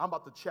God, I'm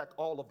about to check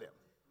all of them.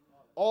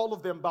 All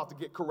of them about to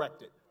get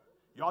corrected.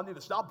 Y'all need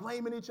to stop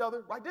blaming each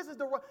other, right? This is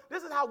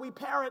how we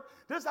parent.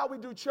 This is how we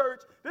do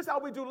church. This is how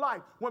we do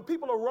life. When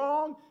people are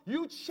wrong,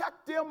 you check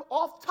them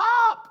off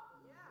top.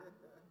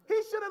 He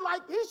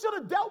should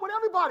have dealt with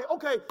everybody.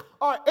 Okay,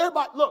 all right,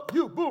 everybody, look,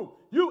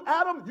 you,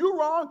 Adam, you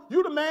wrong.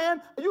 You the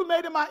man. You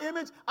made in my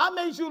image. I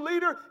made you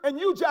leader, and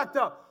you jacked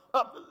up.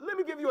 Let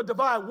me give you a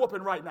divine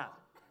whooping right now.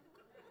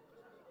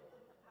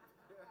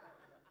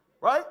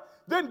 Right?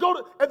 Then go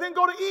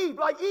to Eve,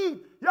 like Eve,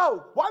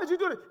 yo, why did you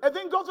do this? And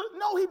then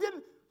no, he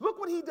didn't. Look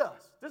what he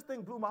does. This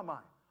thing blew my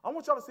mind. I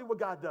want y'all to see what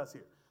God does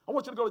here. I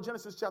want you to go to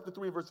Genesis chapter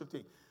 3, verse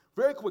 15.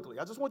 Very quickly.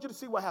 I just want you to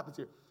see what happens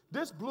here.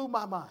 This blew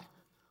my mind.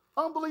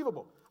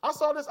 Unbelievable. I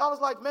saw this. I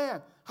was like,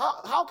 man,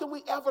 how can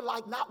we ever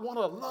like not want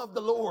to love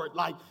the Lord?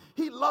 Like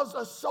he loves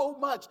us so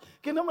much.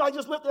 Can somebody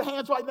just lift their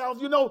hands right now?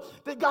 If you know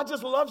that God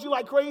just loves you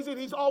like crazy and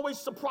he's always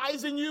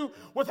surprising you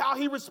with how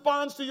he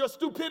responds to your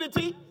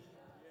stupidity.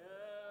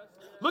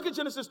 Look at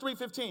Genesis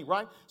 3:15,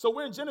 right? So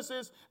we're in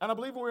Genesis, and I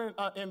believe we're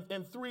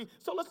in 3.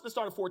 So let's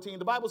start at 14.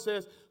 The Bible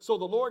says, so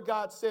the Lord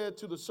God said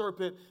to the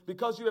serpent,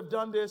 because you have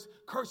done this,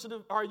 cursed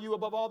are you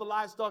above all the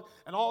livestock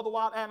and all the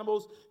wild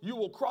animals. You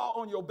will crawl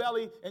on your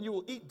belly, and you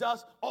will eat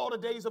dust all the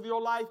days of your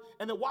life.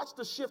 And then watch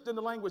the shift in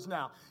the language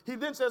now. He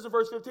then says in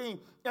verse 15,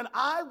 and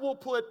I will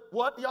put,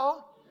 what,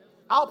 y'all?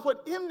 I'll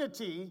put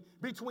enmity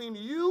between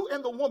you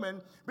and the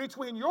woman,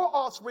 between your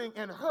offspring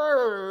and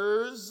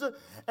hers.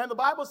 And the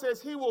Bible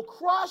says he will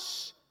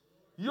crush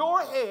your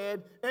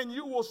head and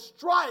you will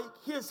strike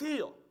his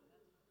heel.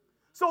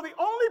 So the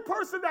only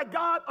person that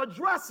God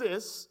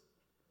addresses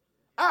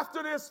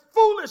after this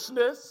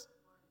foolishness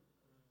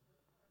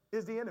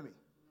is the enemy.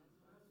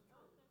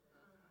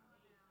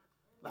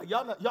 Like,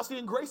 y'all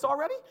seeing grace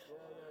already?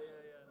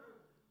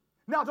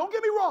 Now, don't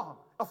get me wrong.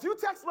 A few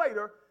texts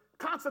later,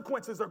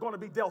 consequences are going to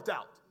be dealt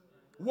out.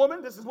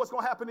 Woman, this is what's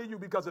going to happen to you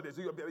because of this.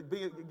 You're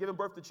giving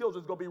birth to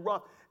children is going to be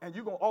rough, and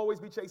you're going to always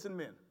be chasing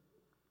men.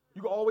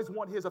 You're going to always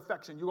want his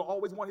affection. You're going to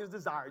always want his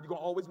desire. You're going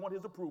to always want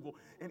his approval.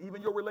 And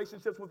even your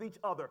relationships with each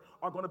other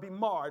are going to be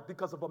marred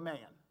because of a man.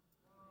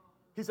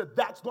 He said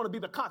that's going to be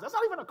the consequence. That's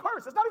not even a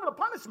curse. It's not even a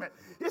punishment.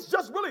 It's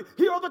just really,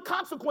 here are the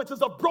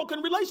consequences of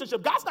broken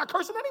relationship. God's not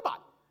cursing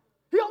anybody.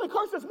 He only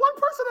curses one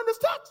person in this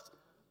text.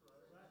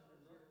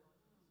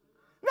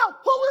 Now,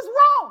 who is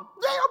wrong?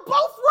 They are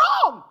both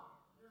wrong.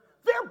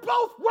 They're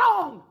both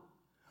wrong.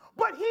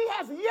 But he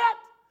has yet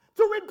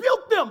to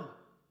rebuke them.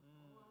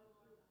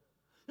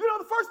 You know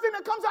the first thing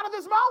that comes out of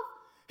his mouth?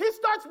 He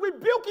starts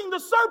rebuking the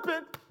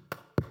serpent.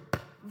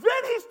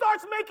 Then he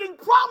starts making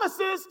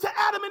promises to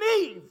Adam and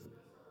Eve.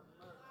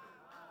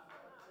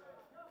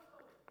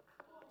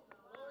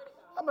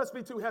 That must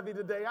be too heavy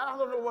today. I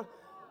don't know what.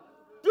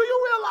 Do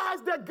you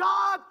realize that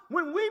God,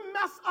 when we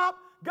mess up,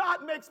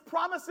 God makes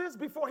promises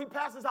before he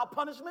passes out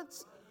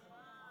punishments?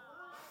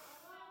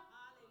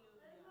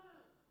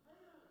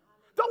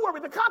 Don't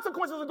worry, the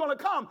consequences are going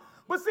to come.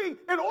 But see,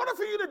 in order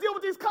for you to deal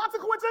with these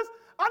consequences,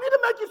 I need to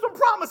make you some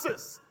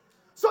promises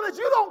so that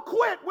you don't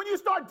quit when you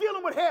start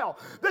dealing with hell,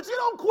 that you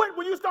don't quit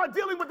when you start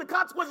dealing with the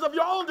consequences of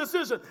your own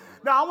decision.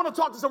 Now, I want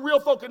to talk to some real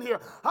folk in here.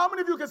 How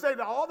many of you can say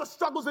that all the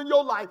struggles in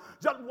your life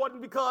just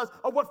wasn't because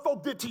of what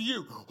folk did to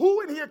you?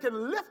 Who in here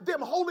can lift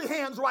them holy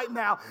hands right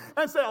now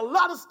and say a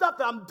lot of stuff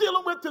that I'm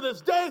dealing with to this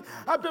day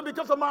have been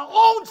because of my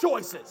own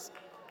choices?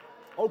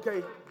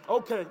 Okay.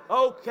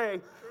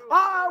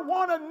 I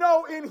want to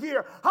know in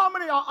here how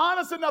many are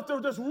honest enough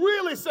to just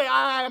really say,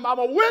 I'm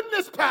a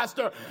witness,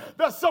 Pastor,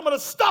 that some of the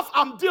stuff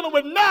I'm dealing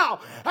with now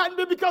hadn't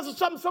been because of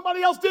something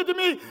somebody else did to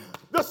me.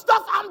 The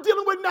stuff I'm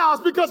dealing with now is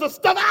because of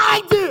stuff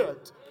I did.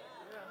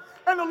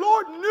 And the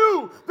Lord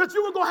knew that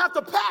you were going to have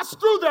to pass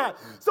through that.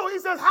 So he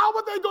says, how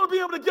are they going to be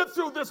able to get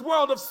through this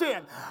world of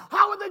sin?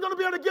 How are they going to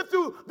be able to get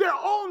through their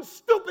own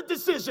stupid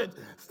decisions?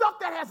 Stuff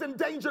that has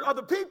endangered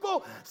other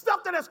people,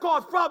 stuff that has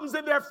caused problems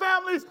in their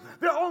families.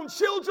 Their own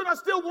children are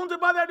still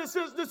wounded by their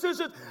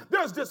decisions.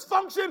 There's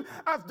dysfunction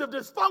after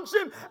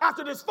dysfunction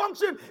after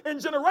dysfunction in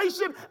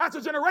generation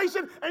after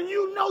generation. And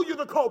you know you're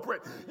the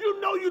culprit.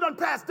 You know you done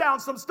passed down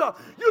some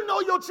stuff. You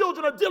know your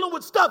children are dealing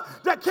with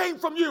stuff that came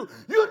from you.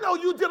 You know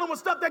you're dealing with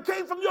stuff that came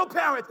from your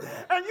parents,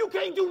 and you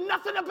can't do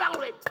nothing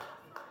about it.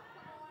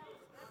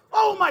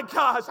 Oh my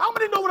gosh, how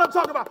many know what I'm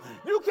talking about?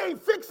 You can't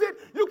fix it,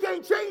 you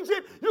can't change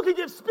it, you can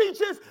give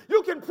speeches,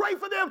 you can pray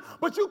for them,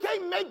 but you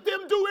can't make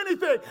them do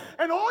anything.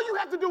 And all you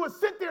have to do is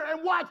sit there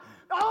and watch.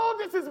 All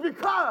this is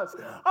because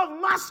of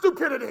my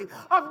stupidity,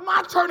 of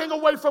my turning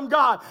away from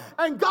God.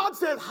 And God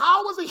says,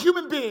 how is a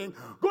human being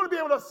going to be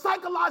able to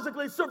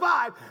psychologically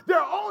survive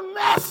their own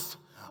mess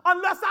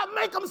unless I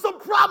make them some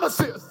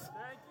promises?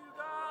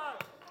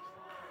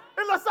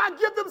 Unless I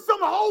give them some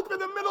hope in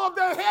the middle of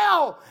their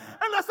hell.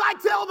 Unless I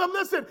tell them,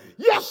 listen,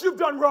 yes, you've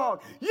done wrong.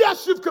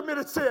 Yes, you've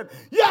committed sin.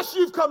 Yes,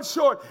 you've come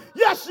short.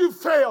 Yes, you've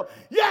failed.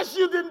 Yes,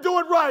 you didn't do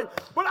it right.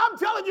 But I'm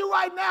telling you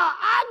right now,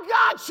 I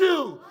got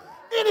you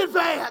in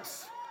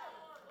advance.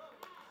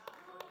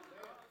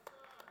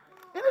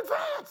 In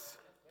advance.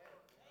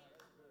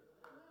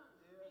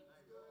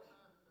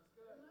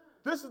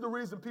 This is the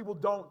reason people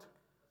don't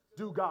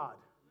do God.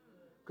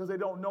 Because they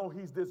don't know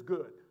he's this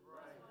good.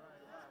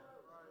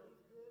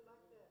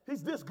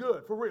 He's this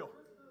good, for real.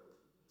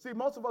 See,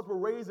 most of us were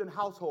raised in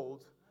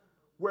households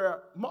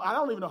where, I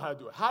don't even know how to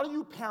do it. How do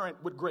you parent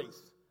with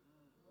grace?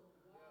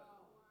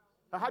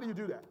 How do you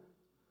do that?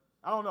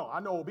 I don't know.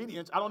 I know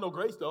obedience. I don't know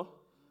grace, though.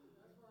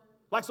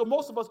 Like, so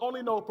most of us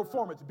only know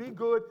performance. Be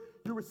good,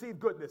 you receive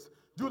goodness.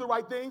 Do the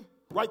right thing,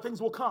 right things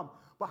will come.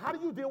 But how do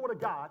you deal with a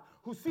God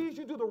who sees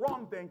you do the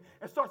wrong thing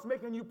and starts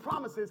making you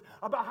promises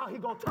about how he's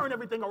going to turn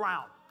everything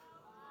around?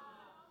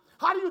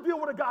 How do you deal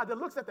with a God that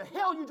looks at the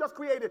hell you just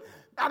created,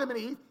 Adam and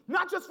Eve,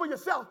 not just for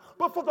yourself,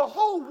 but for the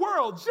whole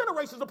world,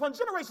 generations upon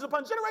generations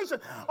upon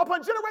generations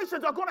upon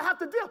generations are going to have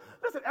to deal.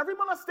 Listen, every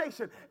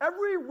molestation,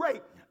 every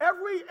rape,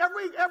 every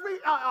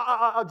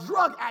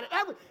drug addict,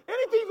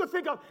 anything you can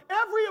think of,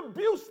 every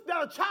abuse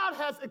that a child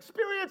has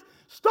experienced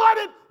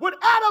started with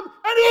Adam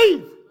and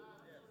Eve.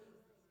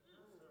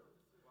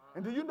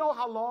 And do you know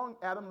how long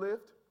Adam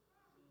lived?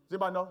 Does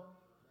anybody know?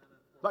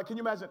 Like, can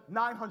you imagine?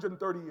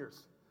 930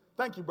 years.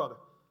 Thank you, brother.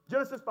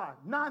 Genesis 5,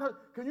 900.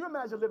 Can you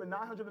imagine living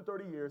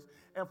 930 years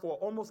and for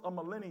almost a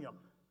millennium,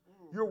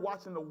 you're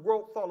watching the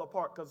world fall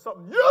apart because of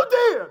something you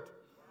did?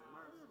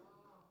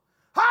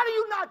 How do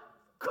you not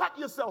cut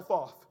yourself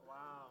off?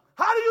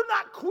 How do you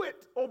not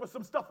quit over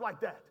some stuff like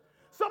that?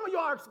 Some of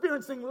y'all are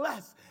experiencing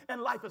less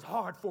and life is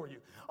hard for you.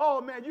 Oh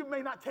man, you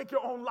may not take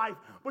your own life,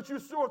 but you're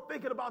sure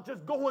thinking about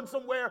just going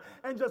somewhere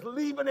and just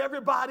leaving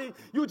everybody.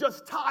 You're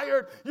just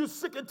tired. You're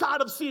sick and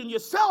tired of seeing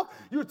yourself.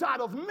 You're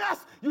tired of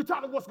mess. You're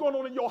tired of what's going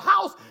on in your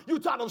house. You're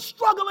tired of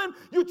struggling.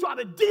 You're trying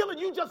to deal and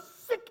you're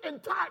just sick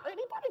and tired.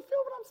 Anybody feel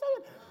what I'm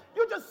saying?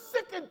 You're just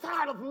sick and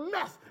tired of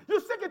mess. You're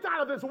sick and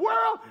tired of this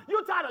world.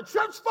 You're tired of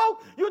church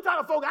folk. You're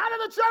tired of folk out of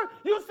the church.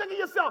 You're sick of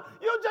yourself.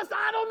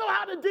 I don't know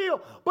how to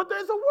deal. But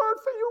there's a word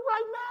for you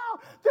right now.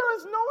 There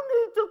is no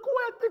need to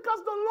quit because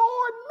the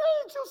Lord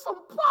made you some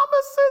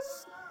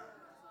promises.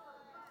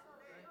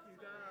 Thank you,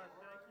 God.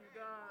 Thank you,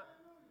 God.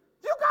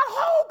 You got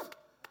hope.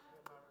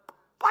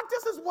 Like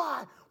this is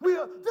why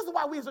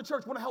we as a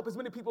church want to help as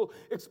many people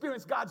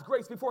experience God's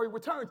grace before he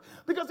returns.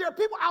 Because there are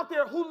people out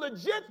there who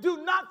legit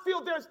do not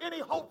feel there's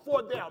any hope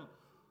for them.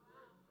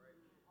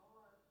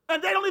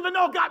 And they don't even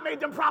know God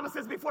made them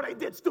promises before they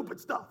did stupid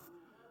stuff.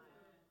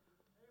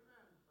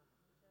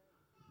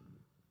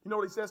 You know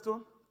what he says to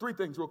them? 3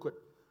 things real quick.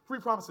 3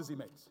 promises he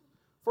makes.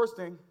 First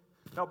thing,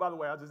 now by the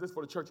way, this is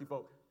for the churchy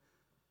folk.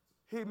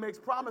 He makes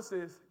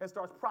promises and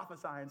starts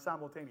prophesying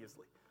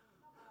simultaneously.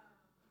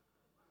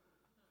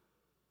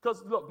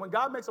 Because look, when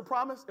God makes a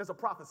promise, it's a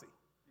prophecy.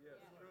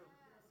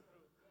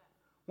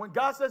 When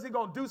God says he's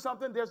going to do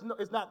something,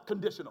 it's not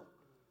conditional.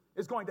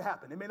 It's going to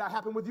happen. It may not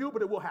happen with you,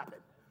 but it will happen.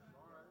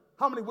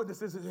 How many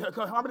witnesses is here?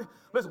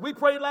 Listen, we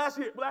prayed last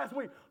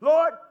week.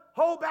 Lord,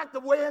 hold back the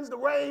winds, the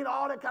rain,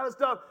 all that kind of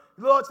stuff.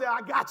 The Lord said, I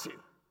got you.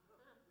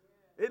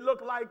 It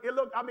looked like it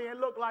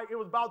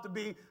was about to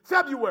be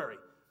February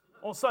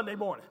on Sunday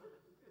morning.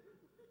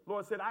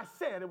 Lord said, I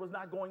said it was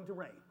not going to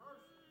rain.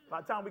 By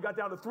the time we got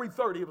down to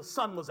 3:30, the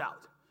sun was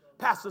out.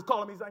 Pastor's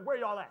calling me, he's like, where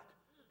y'all at?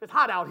 It's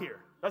hot out here.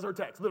 That's her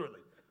text,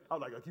 literally. I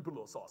was like, keep a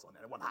little sauce on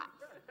that. It wasn't hot.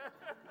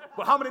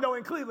 But how many know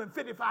in Cleveland,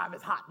 55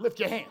 is hot? Lift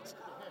your hands.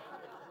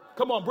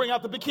 Come on, bring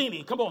out the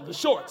bikini. Come on, the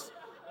shorts.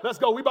 Let's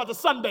go. We about to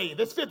sunbathe.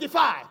 It's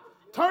 55.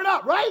 Turn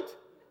up, right?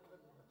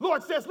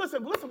 Lord says,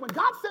 listen, when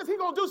God says he's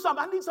going to do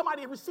something, I need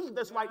somebody to receive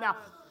this right now.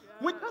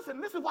 Listen,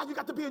 this is why you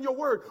got to be in your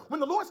word. When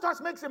the Lord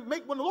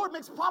when the Lord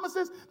makes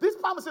promises, these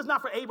promises not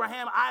for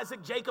Abraham,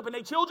 Isaac, Jacob, and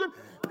their children.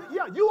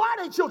 Yeah, you are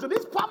their children.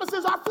 These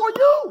promises are for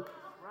you.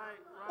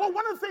 Well,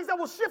 one of the things that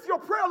will shift your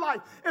prayer life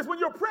is when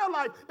your prayer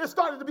life is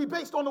starting to be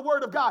based on the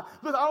word of God.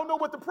 Listen, I don't know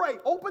what to pray.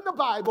 Open the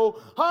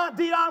Bible.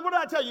 Dion, what did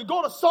I tell you?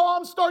 Go to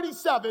Psalms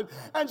 37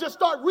 and just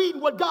start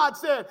reading what God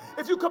said.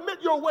 If you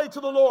commit your way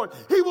to the Lord,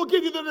 he will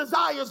give you the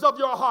desires of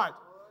your heart.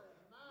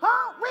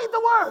 Read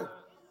the word.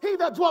 He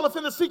that dwelleth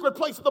in the secret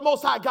place of the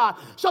Most High God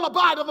shall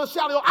abide under the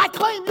shadow. I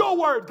claim your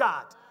word,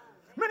 God.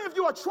 Many of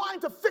you are trying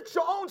to fix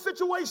your own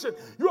situation.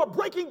 You are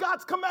breaking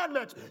God's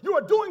commandments. You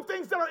are doing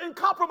things that are in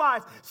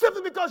compromise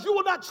simply because you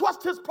will not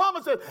trust his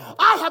promises.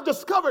 I have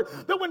discovered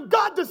that when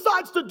God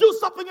decides to do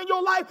something in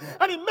your life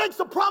and he makes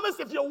a promise,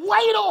 if you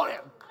wait on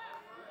him,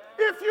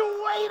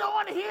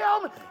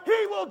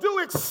 he will do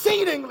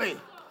exceedingly,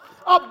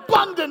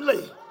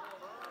 abundantly.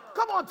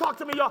 Come on, talk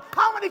to me, y'all.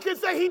 How many can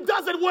say he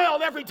does it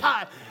well every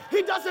time?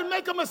 He doesn't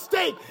make a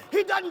mistake.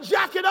 He doesn't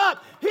jack it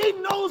up. He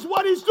knows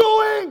what he's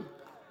doing.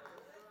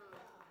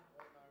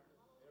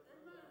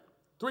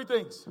 3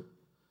 things.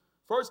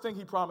 First thing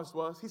he promised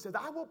was, he says,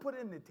 I will put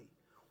enmity.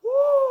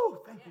 Woo!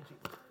 Thank you,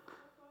 Jesus.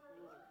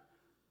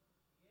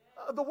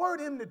 The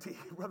word enmity,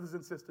 brothers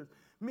and sisters,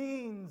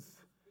 comes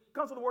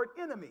from the word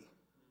enemy.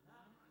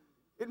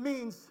 It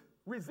means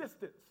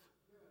resistance.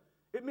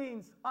 It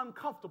means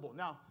uncomfortable.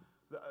 Now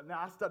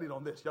I studied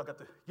on this. Y'all got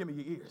to give me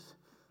your ears.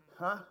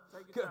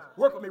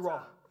 Work with me,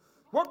 Raw.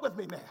 Work with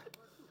me, man.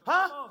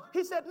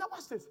 He said, no,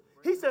 watch this.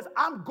 He says,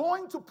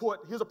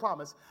 here's a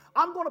promise,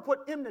 I'm going to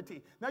put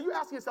enmity. Now you're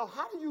asking yourself,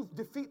 how do you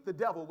defeat the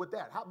devil with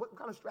that? What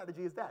kind of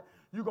strategy is that?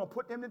 You're going to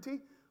put enmity?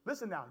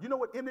 Listen now, you know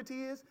what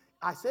enmity is?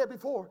 I said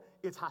before,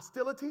 it's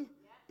hostility,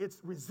 it's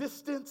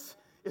resistance,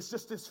 it's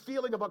just this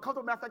feeling of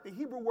uncomfortable. Matter of fact, the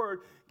Hebrew word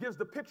gives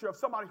the picture of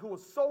somebody who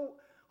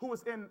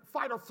is in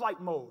fight or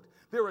flight mode.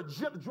 Their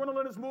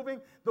adrenaline is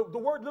moving. The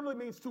word literally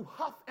means to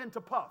huff and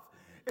to puff.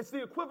 It's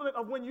the equivalent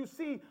of when you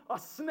see a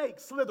snake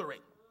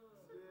slithering.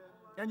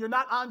 And you're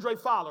not Andre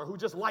Fowler, who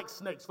just likes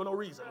snakes for no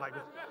reason. Like,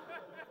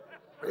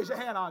 raise your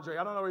hand, Andre.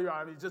 I don't know where you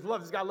are. I mean,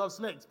 this guy loves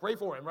snakes. Pray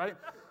for him, right?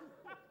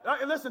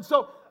 Listen,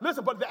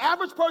 but the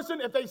average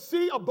person, if they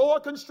see a boa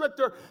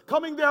constrictor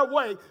coming their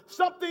way,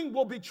 something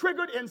will be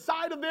triggered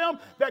inside of them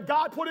that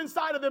God put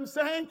inside of them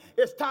saying,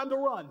 it's time to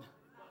run.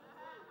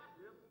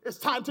 It's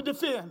time to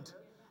defend.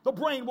 The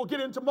brain will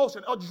get into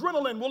motion.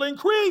 Adrenaline will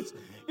increase.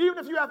 Even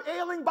if you have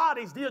ailing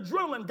bodies, the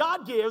adrenaline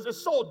God gives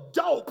is so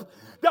dope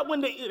that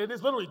it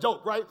is literally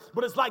dope, right?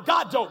 But it's like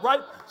God dope, right?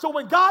 So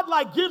when God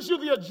gives you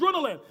the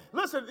adrenaline,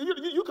 listen,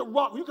 you can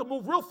walk, you can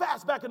move real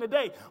fast back in the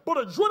day, but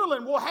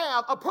adrenaline will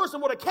have a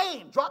person with a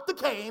cane. Drop the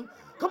cane.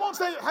 Come on,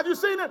 say it. Have you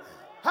seen it?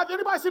 Have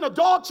anybody seen a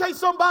dog chase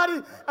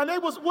somebody and they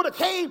was with a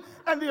cane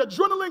and the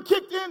adrenaline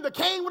kicked in, the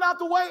cane went out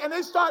the way and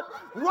they start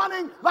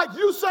running like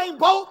Usain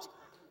Bolt?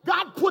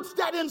 God puts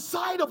that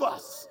inside of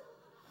us.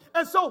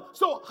 And so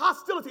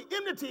hostility,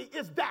 enmity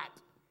is that.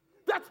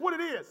 That's what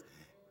it is.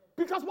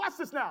 Because watch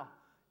this now.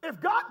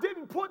 If God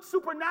didn't put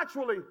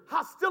supernaturally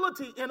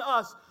hostility in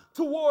us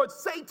towards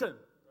Satan,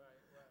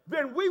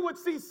 then we would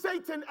see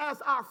Satan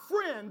as our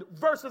friend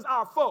versus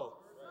our foe.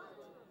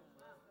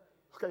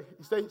 Okay,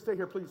 stay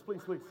here, please.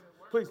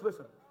 Please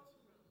listen.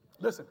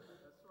 Listen.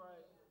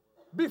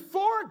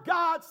 Before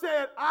God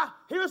said,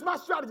 here's my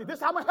strategy. This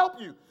is how I'm going to help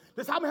you.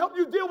 This is how I'm going to help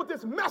you deal with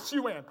this mess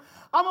you in.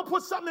 I'm going to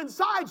put something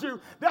inside you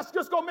that's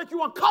just going to make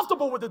you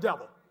uncomfortable with the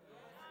devil.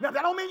 Now,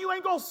 that don't mean you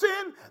ain't going to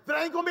sin.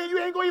 That ain't going to mean you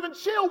ain't going to even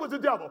chill with the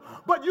devil.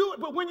 But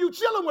when you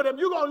chilling with him,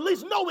 you're going to at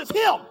least know it's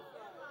him.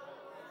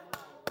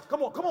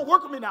 Come on,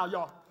 work with me now,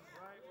 y'all.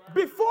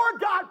 Before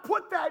God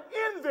put that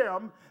in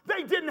them,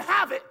 they didn't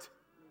have it.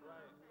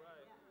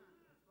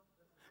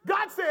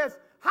 God says,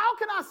 how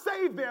can I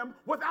save them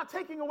without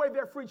taking away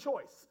their free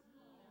choice?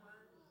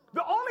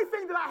 The only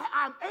thing that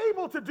I'm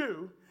able to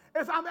do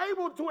is I'm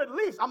able to at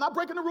least, I'm not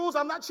breaking the rules,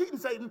 I'm not cheating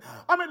Satan,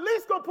 I'm at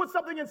least going to put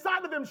something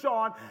inside of them,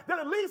 Sean, that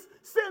at least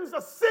sends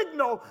a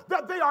signal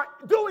that they are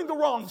doing the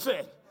wrong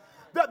thing.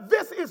 That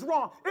this is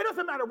wrong. It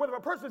doesn't matter whether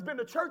a person has been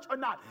to church or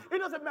not. It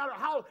doesn't matter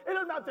it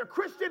doesn't matter if they're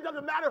Christian, it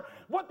doesn't matter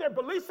what their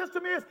belief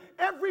system is.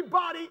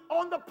 Everybody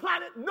on the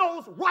planet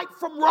knows right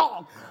from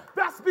wrong.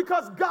 That's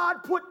because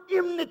God put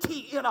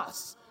enmity in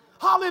us.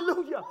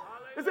 Hallelujah.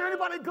 Is there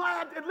anybody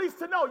glad at least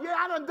to know, yeah,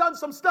 I done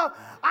some stuff.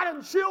 I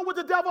done chill with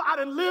the devil. I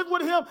done lived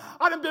with him.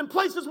 I done been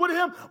places with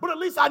him, but at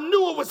least I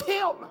knew it was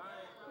him.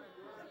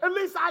 At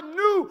least I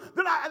knew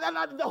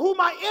that who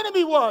my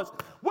enemy was.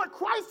 What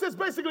Christ is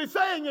basically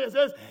saying is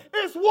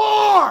it's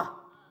war.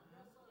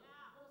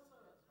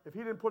 If he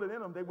didn't put it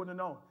in them, they wouldn't have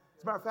known.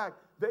 As a matter of fact,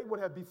 they would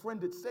have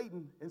befriended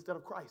Satan instead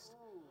of Christ.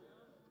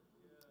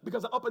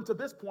 Because up until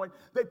this point,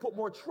 they put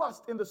more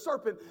trust in the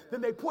serpent than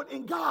they put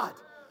in God.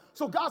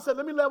 So God said,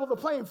 let me level the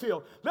playing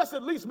field. Let's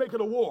at least make it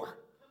a war.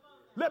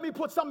 Let me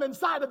put something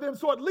inside of them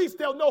so at least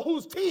they'll know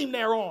whose team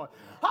they're on.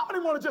 How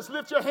many want to just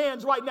lift your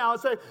hands right now and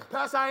say,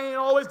 Pastor, I ain't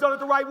always done it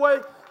the right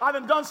way. I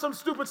done some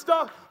stupid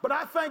stuff, but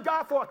I thank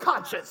God for a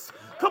conscience.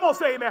 Come on,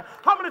 say amen.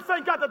 How many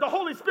thank God that the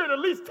Holy Spirit at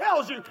least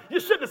tells you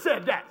shouldn't have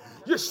said that.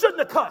 You shouldn't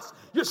have cussed.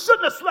 You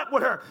shouldn't have slept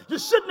with her. You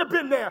shouldn't have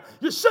been there.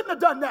 You shouldn't have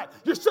done that.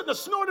 You shouldn't have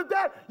snorted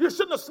that. You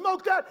shouldn't have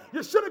smoked that.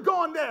 You should have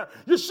gone there.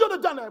 You should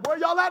have done that. Where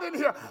y'all at in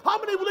here? How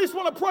many at least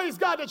want to praise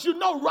God that you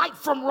know right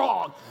from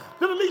wrong?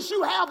 That at least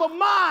you have a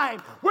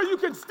mind where you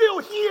can still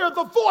hear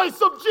the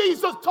voice of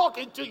Jesus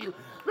talking to you.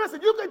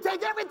 Listen, you can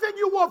take everything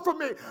you want from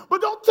me,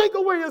 but don't take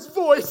away his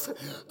voice.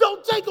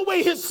 Don't take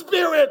away his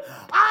spirit.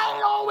 I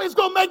ain't always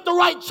going to make the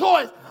right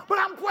choice, but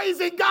I'm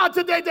praising God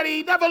today that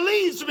he never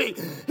leaves me.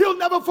 He'll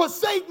never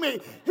forsake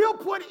me. He'll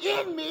put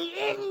in me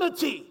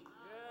enmity.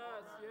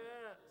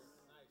 Yes.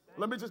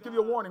 Let me just give you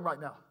a warning right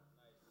now.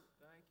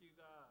 Thank you,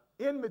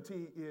 God.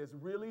 Enmity is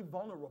really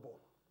vulnerable.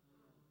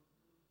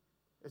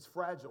 It's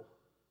fragile.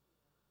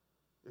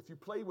 If you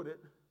play with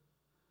it,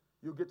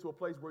 you'll get to a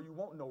place where you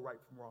won't know right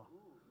from wrong.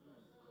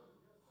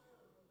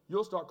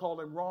 You'll start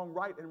calling wrong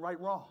right and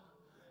right wrong.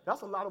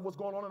 That's a lot of what's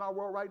going on in our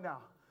world right now.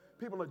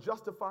 People are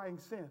justifying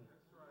sin.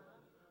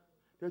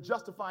 They're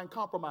justifying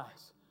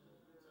compromise.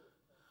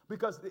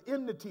 Because the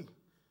enmity,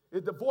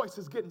 the voice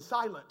is getting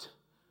silent.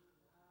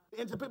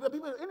 And to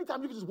people,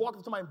 anytime you can just walk up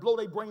to somebody and blow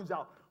their brains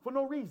out for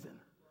no reason.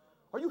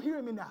 Are you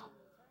hearing me now?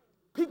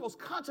 People's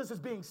conscience is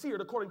being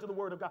seared according to the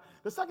word of God.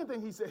 The second thing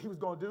he said he was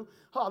going to do,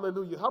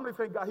 hallelujah. How many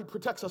thank God he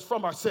protects us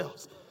from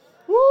ourselves?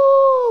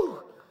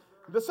 Woo!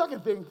 The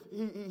second thing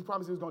he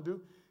promised he was going to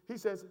do, he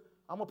says,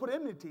 I'm going to put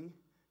enmity.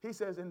 He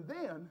says, and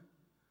then,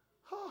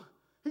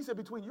 he said,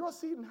 between your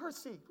seed and her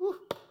seed,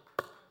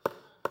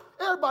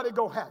 everybody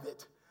going to have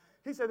it.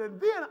 He said,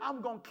 and then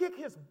I'm going to kick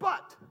his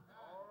butt.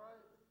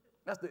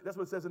 That's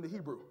what it says in the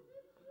Hebrew.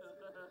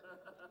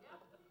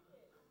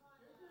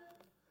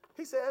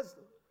 He says,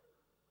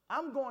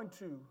 I'm going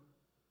to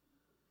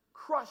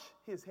crush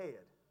his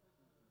head,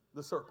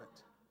 the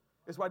serpent.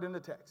 It's right in the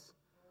text.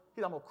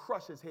 He said, I'm going to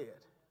crush his head.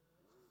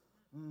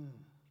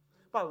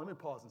 By the way, let me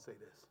pause and say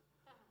this.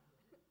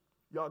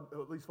 Y'all,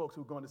 at least folks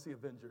who are going to see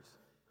Avengers,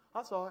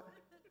 I saw it.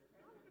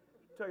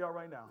 I'll tell y'all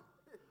right now.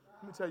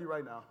 Let me tell you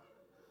right now.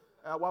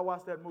 While I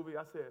watched that movie,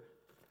 I said,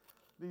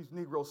 these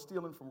Negroes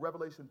stealing from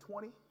Revelation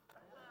 20.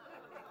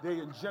 They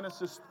in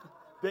Genesis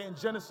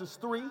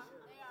 3.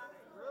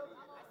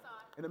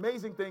 And the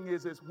amazing thing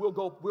is we'll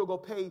go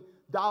pay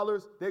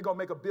dollars. They're going to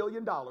make $1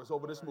 billion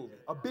over this movie.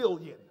 $1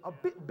 billion.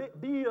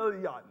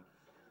 Billion.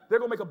 They're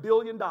going to make $1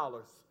 billion.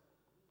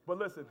 But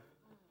listen,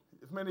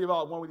 if many of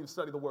y'all won't even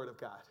study the Word of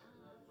God,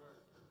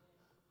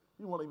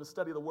 you won't even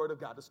study the Word of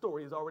God. The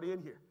story is already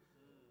in here.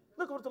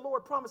 Look what the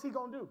Lord promised he's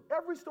going to do.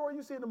 Every story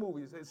you see in the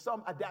movies is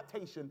some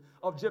adaptation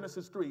of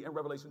Genesis 3 and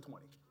Revelation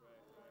 20.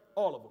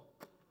 All of them.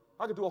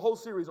 I could do a whole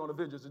series on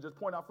Avengers and just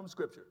point out from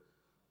Scripture.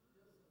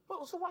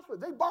 So watch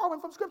what they borrowing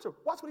from Scripture.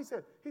 Watch what he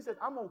said. He said,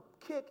 I'm going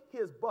to kick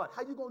his butt.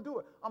 How you going to do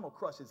it? I'm going to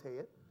crush his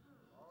head.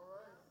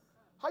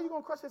 How you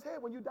going to crush his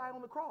head when you die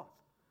on the cross?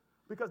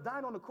 Because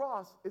dying on the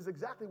cross is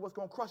exactly what's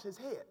going to crush his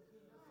head.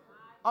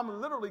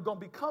 I'm literally going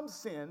to become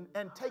sin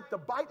and take the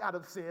bite out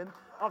of sin,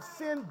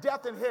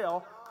 death, and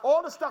hell.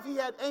 All the stuff he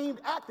had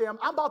aimed at them,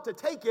 I'm about to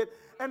take it.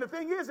 And the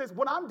thing is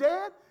when I'm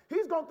dead,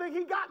 he's going to think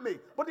he got me.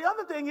 But the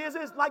other thing is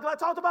like I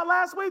talked about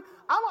last week,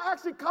 I'm going to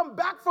actually come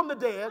back from the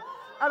dead,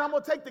 and I'm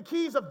going to take the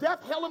keys of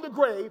death, hell, and the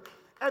grave,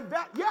 And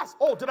that, yes.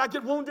 Oh, did I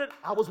get wounded?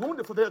 I was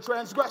wounded for their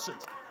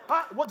transgressions.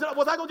 Was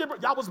I going to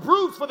get, I was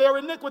bruised for their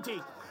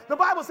iniquities. The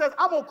Bible says,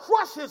 I'm going to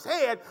crush his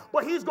head,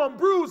 but he's going to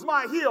bruise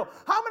my heel.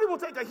 How many will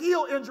take a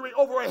heel injury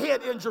over a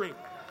head injury?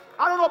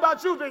 I don't know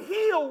about you. The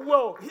heel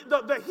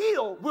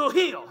will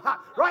heal,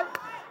 right?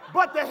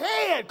 But the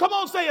head, come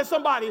on, say it,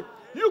 somebody.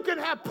 You can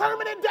have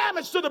permanent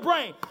damage to the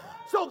brain.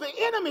 So the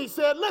enemy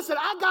said, listen,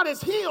 I got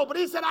his heel, but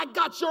he said, I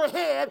got your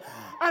head,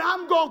 and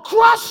I'm going to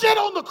crush it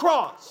on the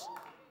cross.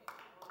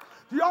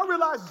 Do y'all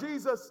realize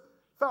Jesus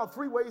found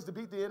 3 ways to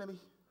beat the enemy?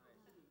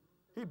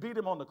 He beat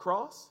him on the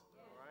cross.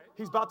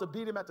 He's about to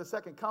beat him at the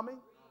second coming.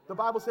 The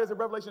Bible says in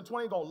Revelation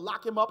 20, he's going to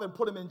lock him up and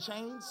put him in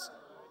chains.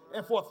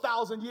 And for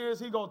 1,000 years,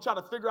 he's going to try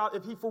to figure out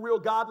if he for real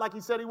God like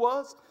he said he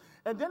was.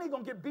 And then he's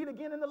going to get beat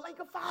again in the lake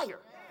of fire.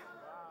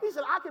 He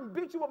said, I can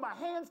beat you with my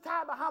hands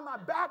tied behind my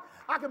back.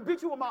 I can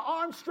beat you with my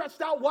arms stretched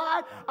out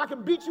wide. I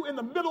can beat you in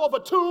the middle of a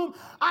tomb.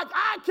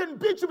 I can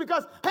beat you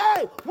because,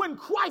 hey, when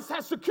Christ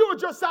has secured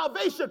your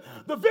salvation,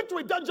 the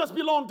victory doesn't just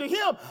belong to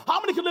him. How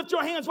many can lift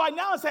your hands right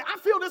now and say, I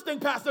feel this thing,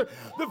 Pastor.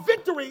 The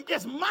victory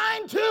is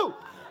mine too.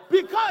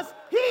 Because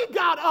he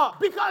got up,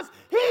 because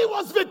he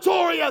was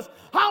victorious.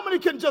 How many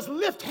can just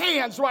lift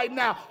hands right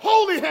now,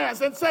 holy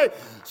hands, and say,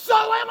 so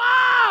am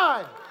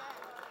I?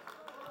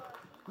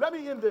 Let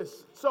me end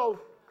this. So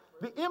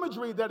the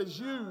imagery that is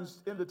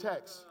used in the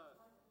text,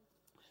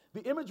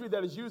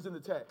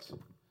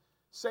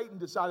 Satan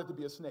decided to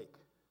be a snake.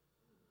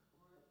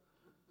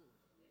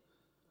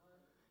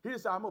 He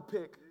decided, I'm going to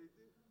pick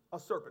a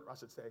serpent, I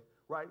should say,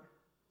 right?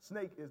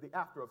 Snake is the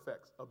after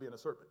effects of being a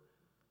serpent.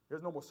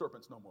 There's no more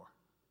serpents no more.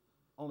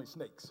 Only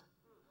snakes.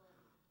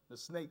 The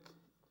snake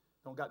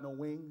don't got no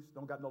wings,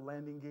 don't got no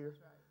landing gear,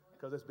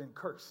 because it's been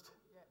cursed.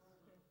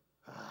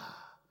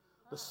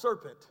 The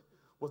serpent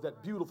was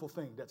that beautiful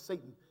thing that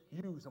Satan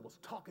used and was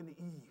talking to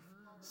Eve,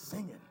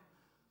 singing,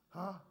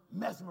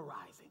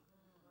 mesmerizing.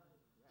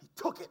 He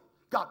took it.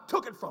 God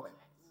took it from him.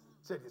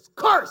 Said, it's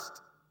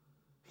cursed.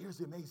 Here's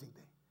the amazing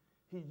thing.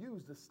 He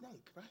used the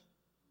snake, right?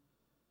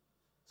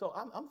 So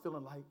I'm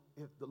feeling like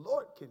if the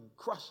Lord can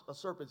crush a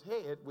serpent's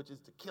head, which is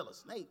to kill a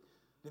snake,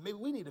 then maybe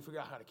we need to figure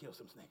out how to kill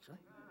some snakes, right?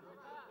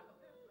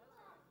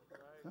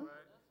 Huh?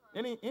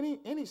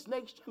 Any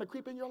snakes trying to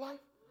creep in your life?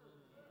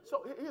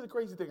 So here's the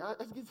crazy thing.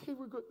 This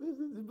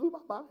blew my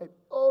mind.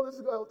 Oh, this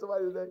is going to help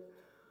somebody today.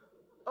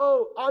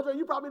 Oh, Andre,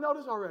 you probably know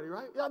this already,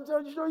 right? Yeah, I'm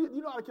sure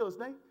you know how to kill a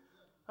snake.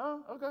 Huh?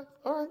 Okay.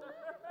 All right.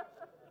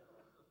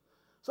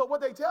 So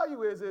what they tell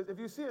you is if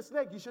you see a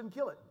snake, you shouldn't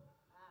kill it.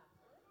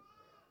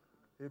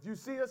 If you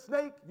see a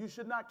snake, you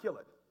should not kill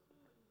it.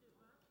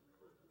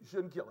 You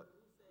shouldn't kill it.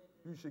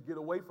 You should get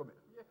away from it.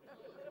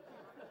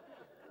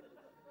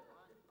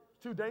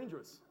 It's too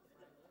dangerous.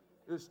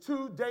 It's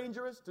too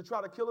dangerous to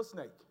try to kill a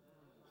snake.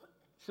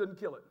 Shouldn't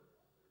kill it.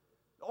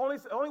 The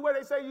only way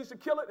they say you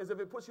should kill it is if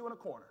it puts you in a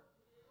corner.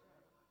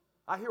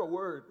 I hear a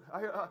word.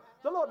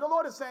 The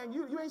Lord is saying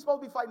you ain't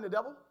supposed to be fighting the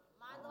devil.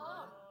 My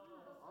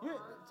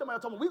Lord.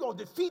 Somebody told me we're going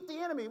to defeat the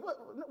enemy.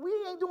 We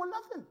ain't doing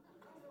nothing.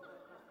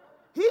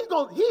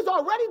 He's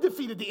already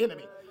defeated the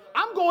enemy.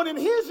 I'm going in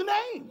his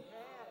name.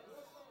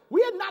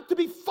 We are not to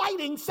be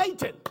fighting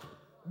Satan.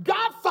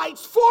 God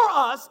fights for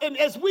us, and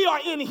as we are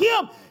in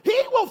him,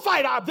 he will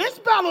fight our. This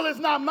battle is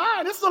not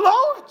mine, it's the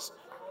Lord's.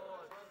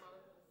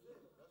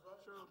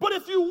 But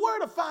if you were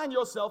to find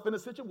yourself in a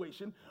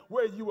situation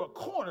where you are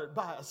cornered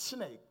by a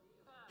snake,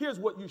 here's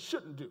what you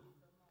shouldn't do.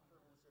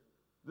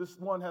 This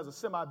one has a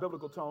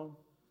semi-biblical tone.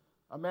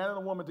 A man and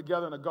a woman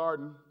together in a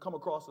garden come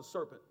across a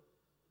serpent.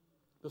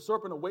 The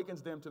serpent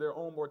awakens them to their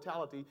own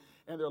mortality,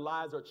 and their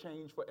lives are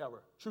changed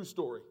forever. True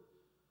story.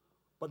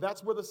 But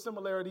that's where the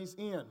similarities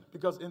end.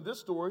 Because in this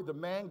story, the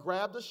man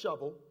grabbed a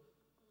shovel.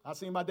 I've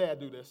seen my dad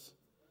do this.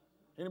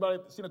 Anybody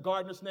seen a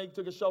gardener snake,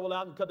 took a shovel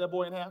out and cut that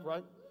boy in half,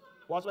 right?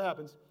 Watch what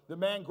happens. The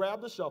man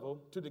grabbed the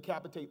shovel to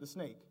decapitate the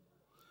snake.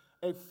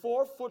 A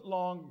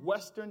 4-foot-long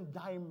Western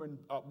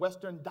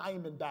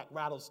diamondback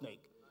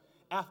rattlesnake.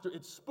 After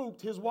it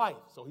spooked his wife.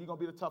 So he's going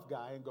to be the tough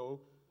guy and go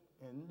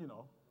and,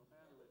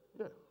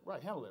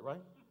 handle it,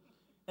 right?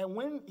 And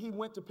when he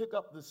went to pick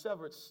up the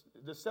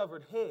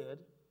severed head,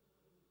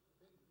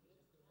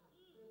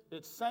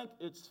 it sank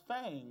its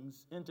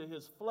fangs into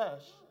his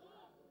flesh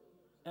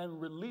and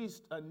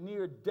released a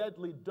near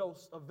deadly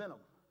dose of venom.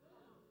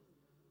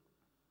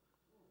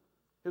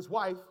 His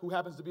wife, who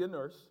happens to be a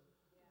nurse,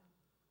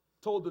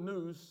 told the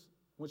news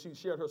when she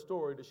shared her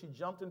story that she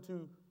jumped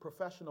into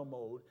professional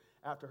mode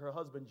after her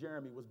husband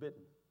Jeremy was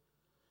bitten.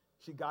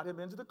 She got him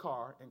into the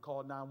car and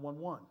called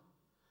 911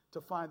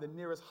 to find the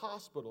nearest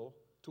hospital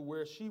to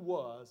where she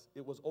was.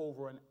 It was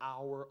over an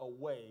hour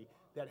away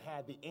that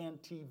had the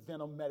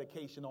anti-venom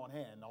medication on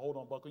hand. Now, hold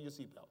on, buckle your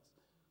seatbelts.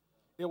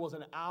 It was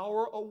an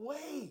hour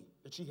away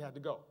that she had to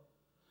go.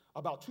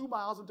 About 2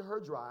 miles into her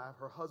drive,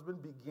 her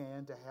husband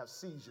began to have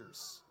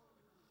seizures,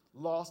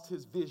 lost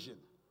his vision,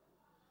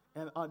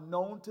 and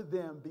unknown to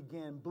them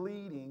began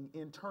bleeding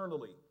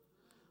internally.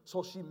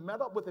 So she met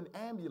up with an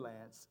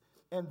ambulance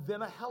and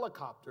then a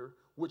helicopter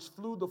which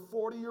flew the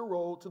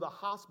 40-year-old to the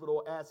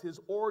hospital as his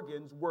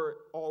organs were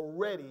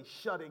already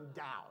shutting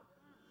down.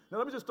 Now,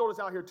 let me just throw this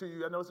out here to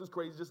you. I know this is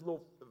crazy, just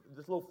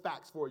little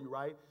facts for you,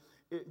 right?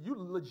 You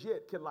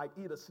legit can like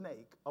eat a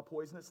snake, a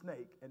poisonous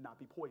snake, and not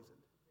be poisoned.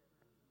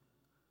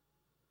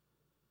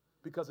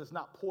 Because it's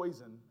not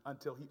poison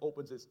until he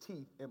opens his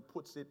teeth and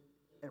puts it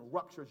and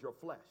ruptures your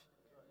flesh.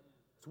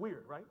 It's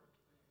weird, right?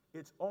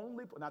 It's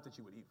only, not that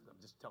you would eat them,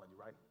 I'm just telling you,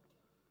 right?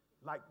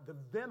 Like the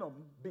venom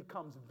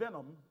becomes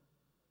venom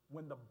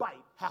when the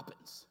bite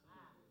happens.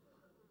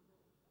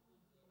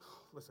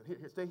 Listen, here,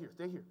 stay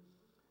here.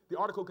 The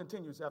article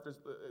continues after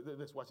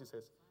this, watch it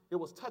says. It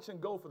was touch and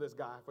go for this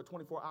guy for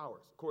 24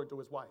 hours, according to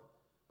his wife.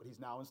 But he's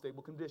now in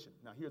stable condition.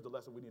 Now here's the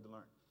lesson we need to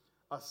learn.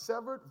 A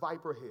severed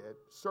viper head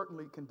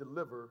certainly can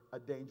deliver a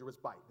dangerous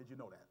bite. Did you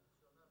know that?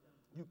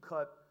 You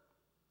cut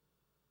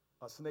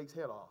a snake's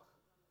head off.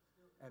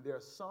 And there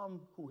are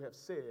some who have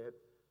said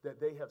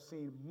that they have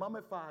seen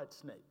mummified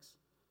snakes.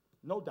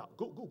 No doubt.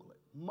 Google it.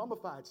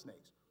 Mummified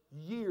snakes.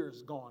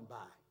 Years gone by.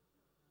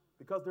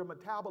 Because their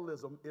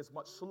metabolism is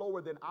much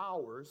slower than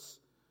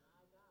ours,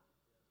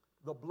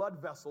 the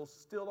blood vessels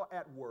still are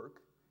at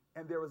work,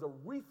 and there is a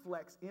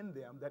reflex in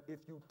them that if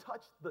you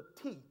touch the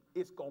teeth,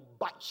 it's going to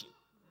bite you.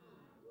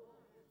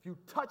 If you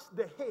touch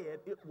the head,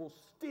 it will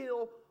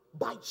still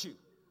bite you.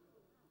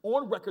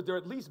 On record, there are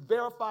at least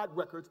verified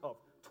records of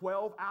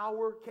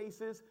 12-hour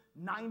cases,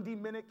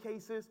 90-minute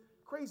cases.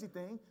 Crazy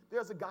thing,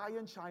 there's a guy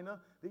in China,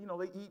 they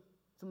eat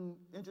some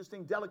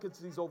interesting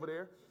delicacies over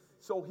there.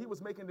 So he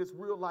was making this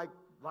real like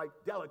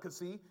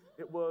delicacy.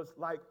 It was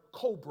like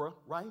cobra,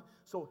 right?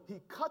 So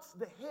he cuts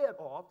the head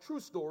off. True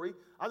story.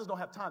 I just don't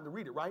have time to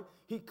read it, right?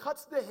 He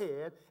cuts the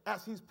head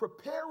as he's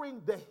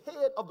preparing the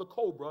head of the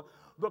cobra.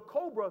 The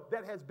cobra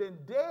that has been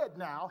dead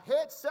now,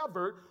 head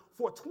severed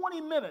for 20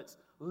 minutes,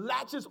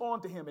 latches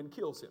onto him and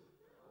kills him.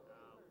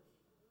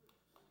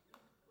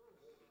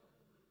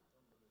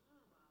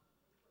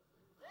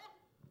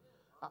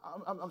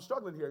 I'm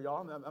struggling here,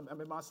 y'all.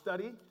 I'm in my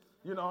study.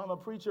 I'm a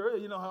preacher.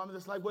 I'm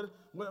just like, what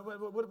does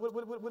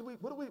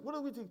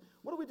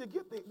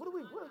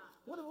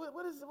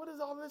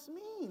all this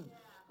mean?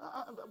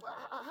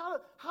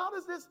 How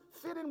does this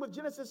fit in with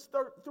Genesis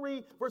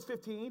 3, verse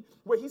 15,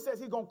 where he says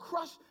he's going to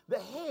crush the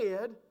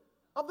head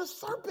of the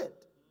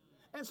serpent?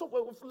 And so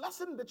the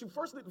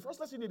first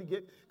lesson you need to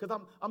get, because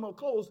I'm going to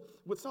close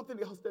with something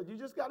else that you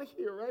just got to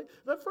hear, right?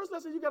 The first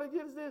lesson you got to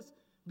get is this.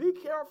 Be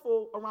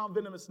careful around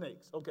venomous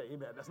snakes. Okay,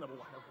 amen. That's number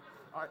one. Okay.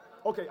 All right.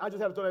 Okay, I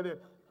just had to throw that in.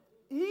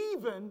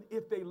 Even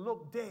if they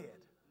look dead.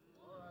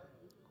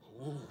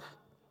 Ooh.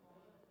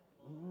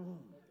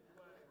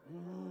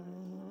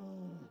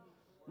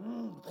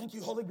 Thank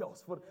you, Holy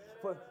Ghost, for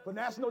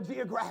National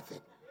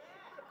Geographic.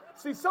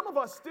 See, some of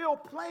us still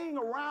playing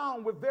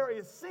around with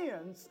various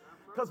sins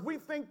because we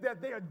think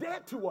that they are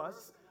dead to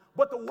us.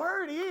 But the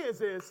word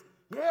is,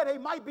 yeah, they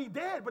might be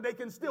dead, but they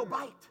can still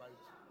bite.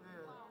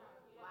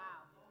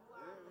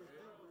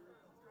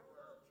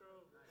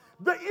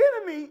 The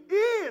enemy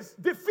is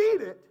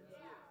defeated.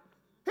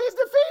 He's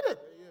defeated.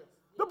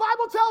 The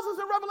Bible tells us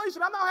in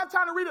Revelation, I don't have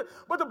time to read it,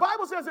 but the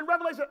Bible says in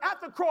Revelation at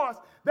the cross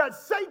that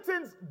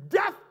Satan's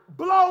death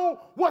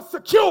blow was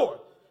secured.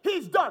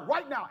 He's done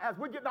right now as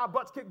we're getting our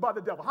butts kicked by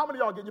the devil. How many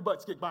of y'all getting your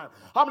butts kicked by him?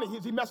 How many?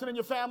 Is he messing in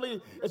your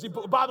family? Is he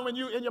bothering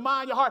you in your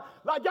mind, your heart?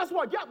 Like, guess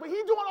what? Yeah, but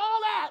he's doing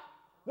all that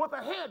with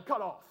a head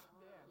cut off.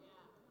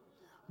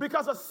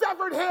 Because a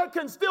severed head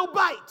can still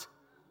bite.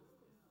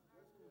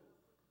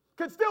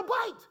 Can still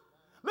bite.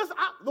 Listen,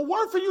 the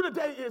word for you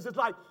today is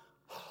like,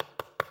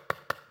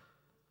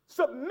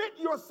 submit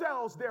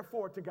yourselves,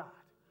 therefore, to God.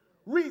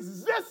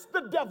 Resist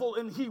the devil,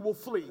 and he will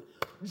flee.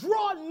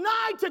 Draw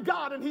nigh to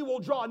God, and he will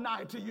draw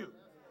nigh to you.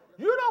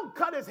 You don't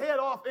cut his head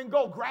off and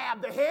go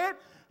grab the head.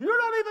 You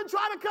don't even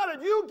try to cut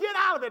it. You get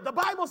out of it. The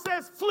Bible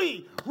says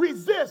flee,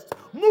 resist,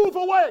 move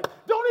away.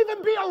 Don't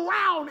even be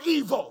around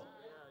evil.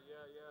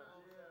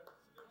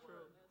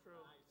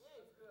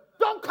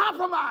 Don't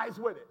compromise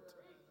with it.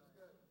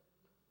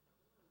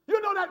 You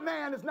know that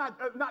man is not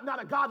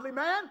a godly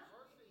man.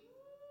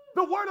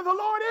 The word of the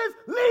Lord is,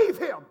 leave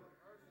him.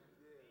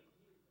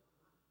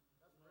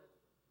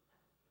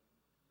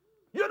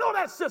 You know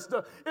that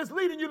sister is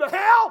leading you to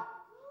hell.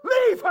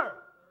 Leave her.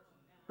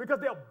 Because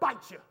they'll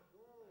bite you.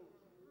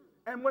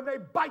 And when they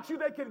bite you,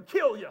 they can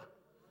kill you.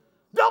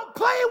 Don't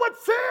play with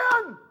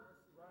sin.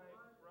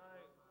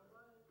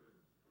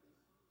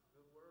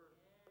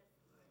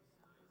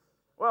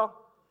 Well,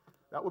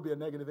 that would be a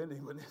negative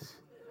ending, wouldn't it?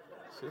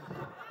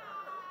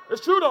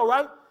 It's true though,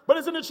 right? But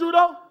isn't it true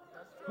though?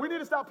 We need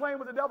to stop playing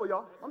with the devil,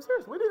 y'all. I'm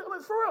serious.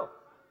 It's for real.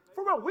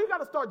 For real. We got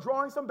to start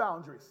drawing some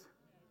boundaries.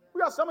 We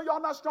got some of y'all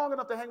not strong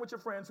enough to hang with your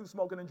friends who's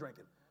smoking and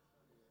drinking.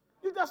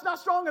 That's not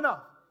strong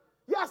enough.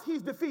 Yes,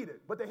 he's defeated,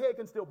 but the head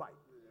can still bite.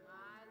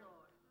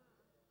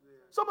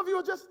 Some of you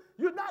are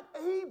you're not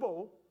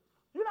able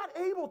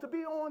to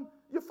be on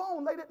your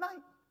phone late at night.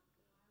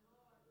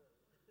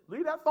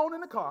 Leave that phone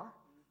in the car,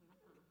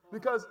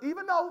 because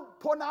even though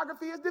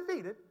pornography is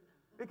defeated,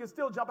 it can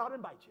still jump out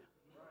and bite you.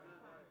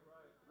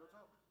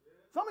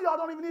 Some of y'all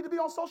don't even need to be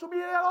on social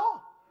media at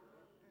all.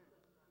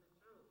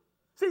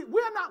 See,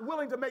 we're not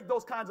willing to make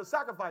those kinds of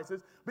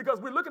sacrifices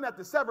because we're looking at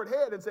the severed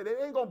head and say, it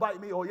ain't going to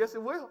bite me. Oh, yes,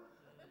 it will.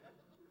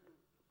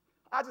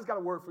 I just got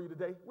a word for you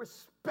today.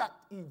 Respect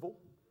evil.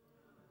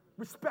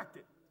 Respect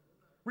it.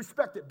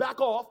 Respect it.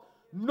 Back off.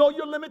 Know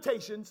your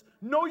limitations.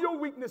 Know your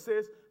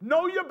weaknesses.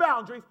 Know your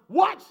boundaries.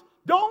 Watch.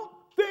 Don't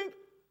think.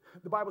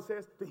 The Bible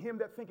says, to him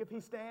that thinketh he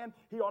stand,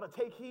 he ought to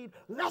take heed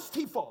lest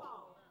he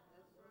fall.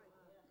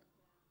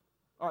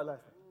 All right,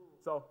 last thing.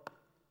 So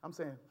I'm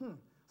saying,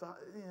 so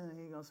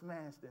he going to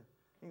smash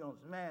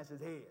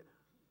his head.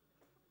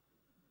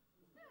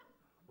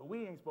 But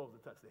we ain't supposed to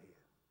touch the head.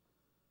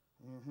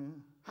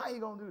 How you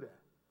going to do that?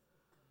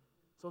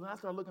 So then I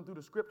started looking through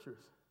the scriptures.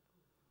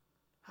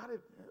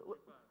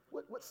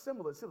 What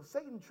symbol is it?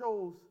 Satan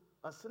chose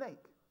a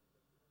snake,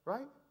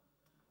 right?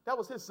 That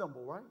was his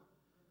symbol, right?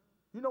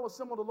 You know what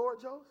symbol the Lord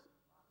chose?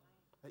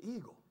 An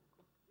eagle.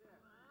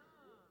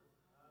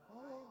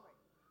 Oh.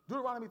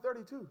 Deuteronomy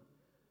 32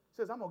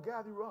 says, I'm going to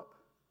gather you up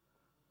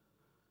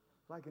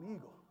like an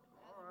eagle.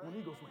 When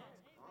eagle swings.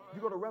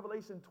 You go to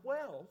Revelation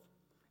 12,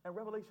 and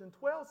Revelation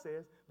 12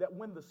 says that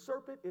when the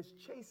serpent is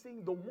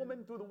chasing the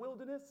woman through the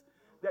wilderness,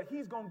 that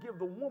he's going to give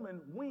the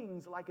woman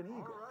wings like an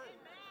eagle.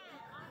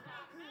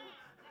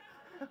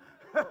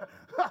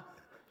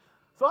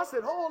 So I said,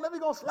 let me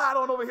go slide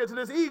on over here to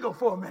this eagle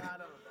for a minute.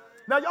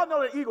 Now, y'all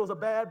know that eagle's a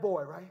bad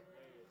boy, right?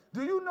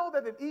 Do you know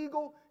that an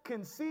eagle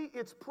can see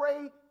its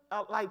prey,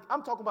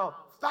 I'm talking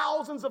about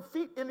thousands of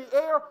feet in the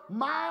air,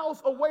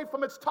 miles away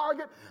from its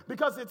target,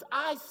 because its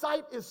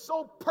eyesight is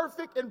so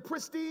perfect and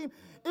pristine,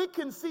 it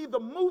can see the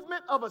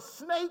movement of a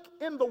snake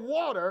in the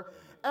water,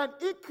 and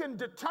it can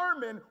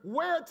determine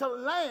where to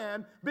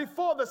land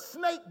before the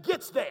snake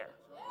gets there.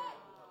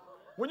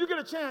 When you get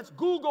a chance,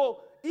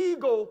 Google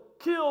eagle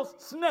kills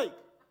snake.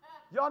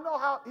 Y'all know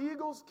how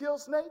eagles kill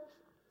snakes?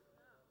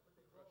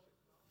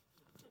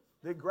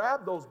 They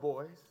grab those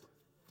boys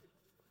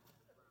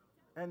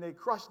and they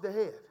crush the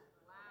head.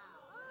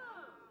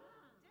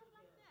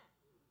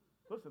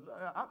 Listen,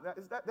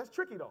 that's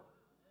tricky though,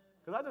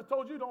 because I just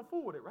told you don't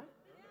fool with it, right?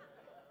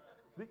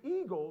 The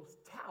eagle's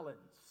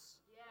talons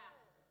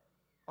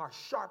are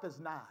sharp as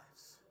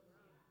knives,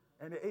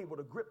 and they're able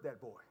to grip that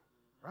boy,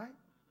 right?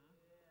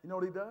 You know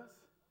what he does?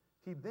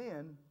 He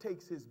then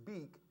takes his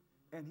beak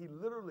and he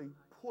literally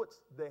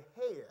puts the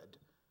head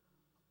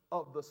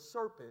of the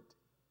serpent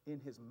in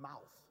his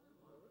mouth.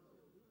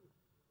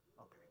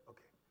 Okay.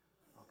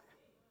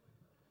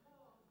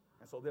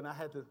 And so then I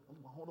had to,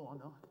 hold on,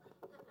 no.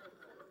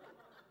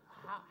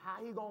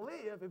 How he gonna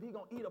live if he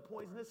gonna eat a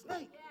poisonous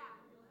snake?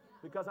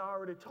 Because I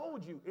already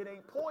told you it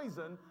ain't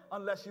poison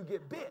unless you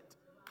get bit.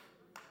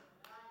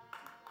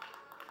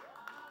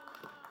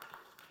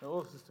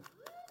 Oh, sister.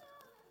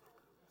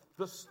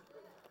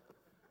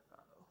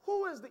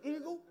 Who is the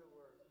eagle?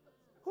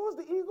 Who is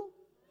the eagle?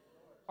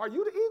 Are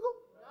you the eagle?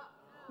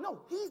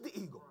 No, he's the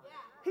eagle.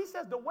 He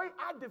says the way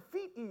I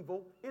defeat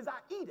evil is I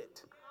eat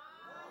it.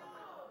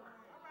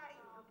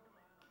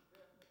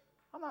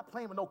 I'm not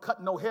playing with no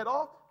cutting no head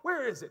off.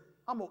 Where is it?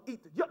 I'm going to eat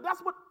it. That's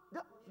what,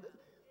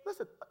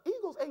 listen,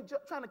 eagles ain't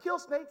just trying to kill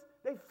snakes.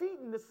 They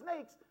feeding the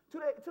snakes to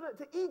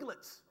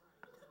eaglets.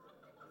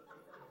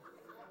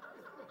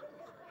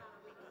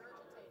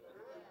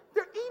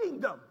 They're eating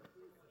them.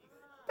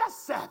 That's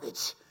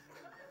savage.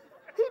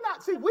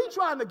 We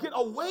trying to get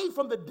away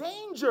from the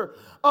danger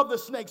of the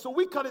snake, so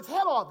we cut its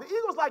head off. The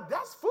eagle's like,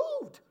 that's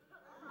food.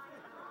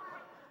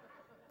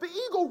 The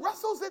eagle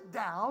wrestles it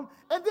down,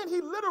 and then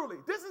he literally,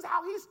 this is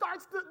how he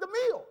starts the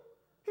meal.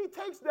 He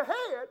takes the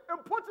head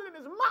and puts it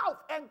in his mouth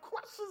and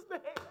crushes the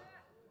head.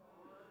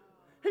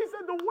 He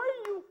said the way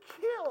you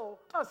kill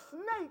a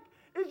snake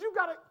is you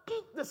got to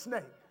eat the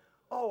snake.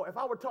 Oh, if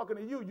I were talking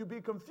to you, you'd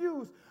be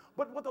confused.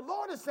 But what the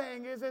Lord is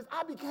saying is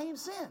I became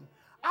sin.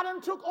 I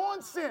done took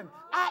on sin.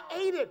 I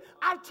ate it.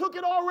 I took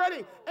it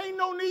already. Ain't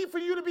no need for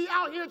you to be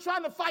out here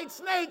trying to fight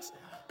snakes,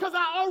 because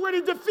I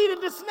already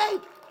defeated the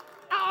snake.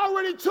 I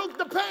already took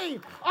the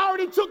pain. I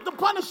already took the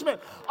punishment.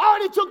 I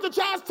already took the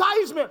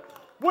chastisement.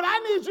 What I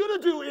need you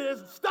to do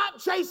is stop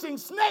chasing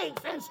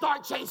snakes and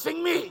start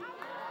chasing me.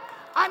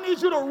 I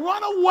need you to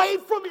run away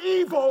from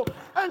evil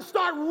and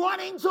start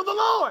running to the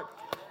Lord.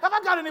 Have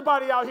I got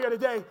anybody out here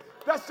today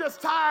that's just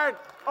tired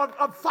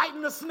of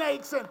fighting the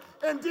snakes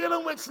and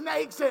dealing with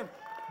snakes and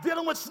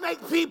dealing with snake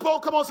people?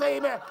 Come on, say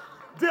amen.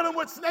 Dealing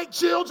with snake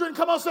children?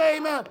 Come on, say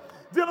amen.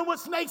 Dealing with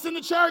snakes in the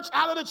church,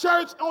 out of the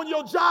church, on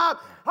your job.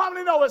 How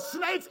many know it's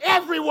snakes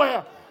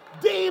everywhere?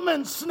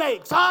 Demon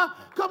snakes, huh?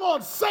 Come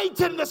on,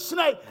 Satan the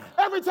snake.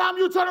 Every time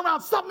you turn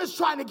around, something is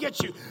trying to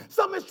get you.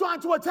 Something is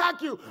trying to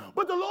attack you.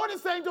 But the Lord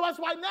is saying to us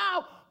right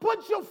now,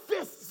 put your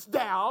fists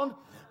down.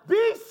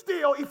 Be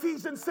still,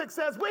 Ephesians 6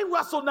 says, we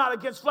wrestle not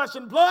against flesh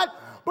and blood,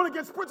 but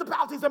against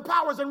principalities and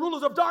powers and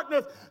rulers of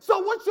darkness. So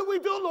what should we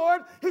do,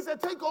 Lord? He said,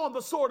 take on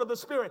the sword of the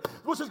Spirit,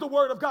 which is the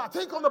word of God.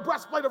 Take on the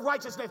breastplate of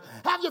righteousness.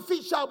 Have your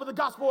feet shod with the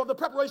gospel of the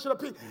preparation of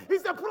peace. He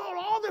said, put on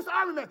all this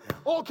armament.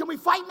 Oh, can we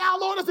fight now,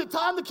 Lord? Is it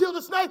time to kill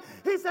the snake?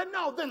 He said,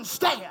 no, then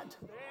stand.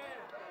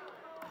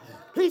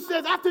 He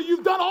says, after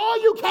you've done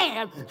all you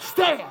can,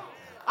 stand.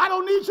 I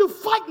don't need you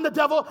fighting the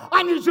devil.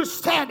 I need you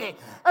standing.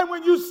 And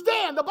when you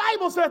stand, the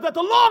Bible says that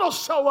the Lord will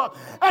show up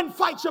and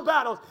fight your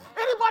battles.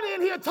 Anybody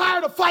in here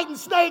tired of fighting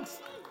snakes?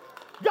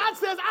 God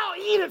says, I'll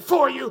eat it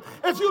for you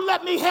if you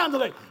let me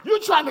handle it. You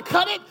trying to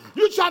cut it?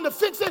 You trying to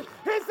fix it?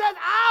 He says,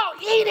 I'll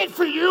eat it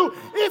for you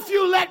if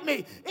you let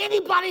me.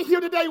 Anybody here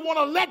today want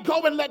to let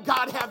go and let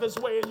God have his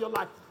way in your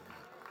life?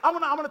 I'm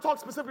gonna talk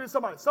specifically to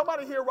somebody.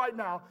 Somebody here right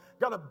now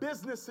got a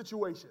business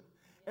situation.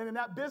 And in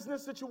that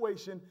business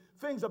situation,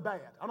 things are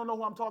bad. I don't know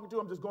who I'm talking to.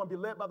 I'm just going to be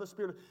led by the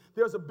Spirit.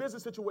 There's a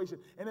business situation,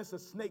 and it's a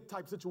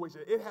snake-type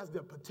situation. It has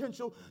the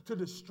potential to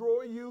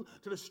destroy you,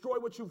 to destroy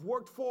what you've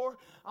worked for.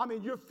 I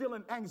mean, you're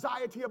feeling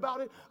anxiety about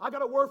it. I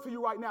got a word for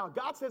you right now.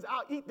 God says,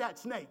 I'll eat that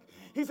snake.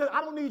 He said,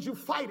 I don't need you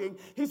fighting.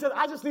 He said,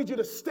 I just need you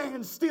to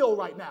stand still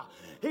right now.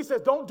 He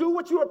says, don't do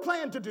what you were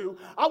planned to do.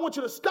 I want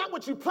you to stop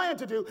what you plan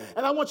to do,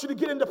 and I want you to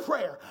get into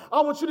prayer.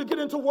 I want you to get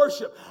into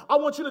worship. I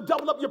want you to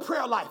double up your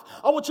prayer life.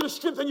 I want you to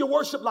strengthen your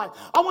worship life.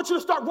 I want you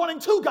to start running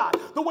to God.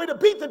 The way to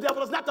beat the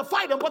devil is not to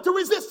fight him, but to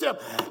resist him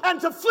and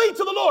to flee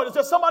to the Lord. Is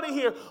there somebody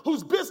here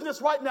whose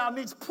business right now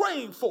needs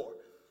praying for?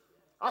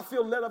 I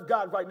feel led of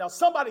God right now.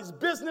 Somebody's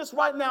business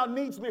right now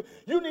needs me.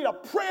 You need a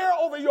prayer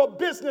over your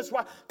business.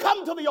 Right?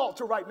 Come to the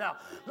altar right now.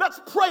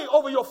 Let's pray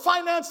over your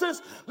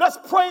finances. Let's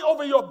pray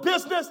over your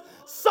business.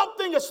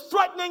 Something is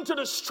threatening to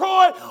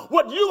destroy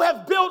what you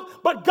have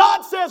built, but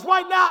God says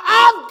right now,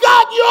 I've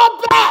got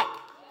your back.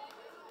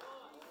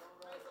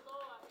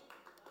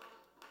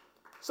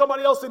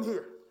 Somebody else in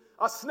here.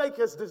 A snake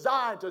is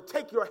designed to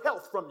take your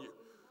health from you.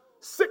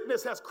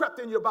 Sickness has crept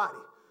in your body.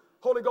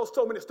 Holy Ghost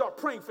told me to start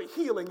praying for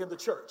healing in the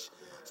church.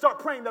 Start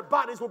praying that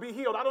bodies will be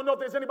healed. I don't know if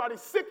there's anybody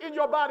sick in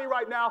your body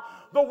right now.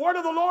 The word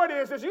of the Lord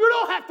is you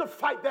don't have to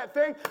fight that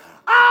thing.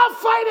 I'll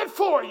fight it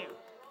for you.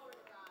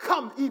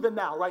 Come even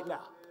now, right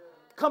now.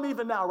 Come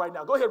even now, right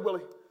now. Go ahead,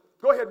 Willie.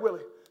 Go ahead,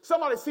 Willie.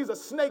 Somebody sees a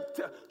snake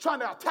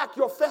trying to attack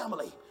your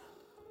family.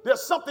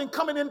 There's something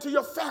coming into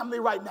your family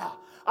right now.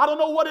 I don't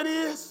know what it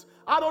is.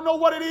 I don't know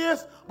what it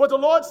is, but the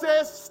Lord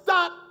says,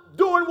 stop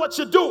doing what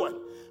you're doing.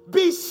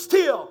 Be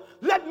still.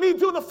 Let me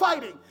do the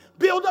fighting.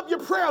 Build up your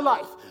prayer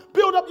life.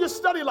 Build up your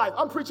study life.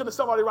 I'm preaching to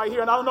somebody right here,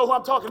 and I don't know who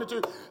I'm talking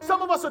to.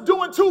 Some of us are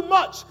doing too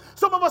much.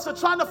 Some of us are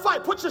trying to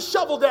fight. Put your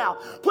shovel down.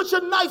 Put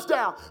your knife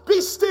down. Be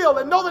still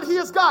and know that he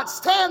is God.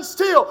 Stand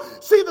still.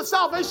 See the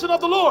salvation of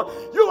the Lord.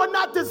 You are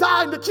not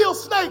designed to kill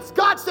snakes.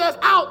 God says,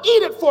 I'll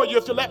eat it for you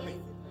if you let me.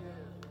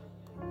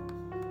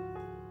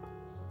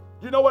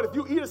 You know what? If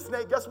you eat a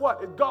snake, guess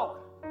what? It's gone.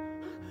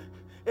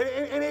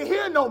 It ain't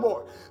here no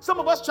more. Some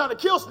of us trying to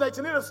kill snakes,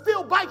 and it'll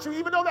still bite you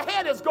even though the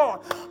head is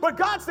gone. But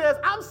God says,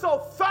 I'm so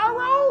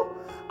thorough.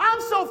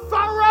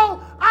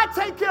 I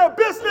take care of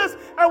business,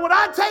 and when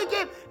I take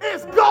it,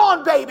 it's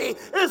gone, baby.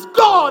 It's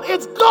gone.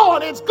 It's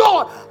gone. It's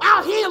gone.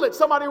 I'll heal it.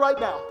 Somebody right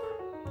now.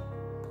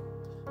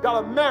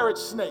 Got a marriage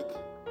snake.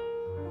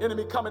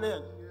 Enemy coming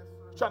in,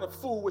 trying to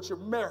fool with your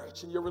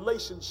marriage and your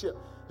relationship.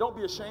 Don't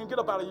be ashamed. Get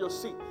up out of your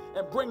seat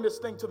and bring this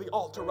thing to the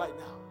altar right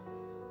now.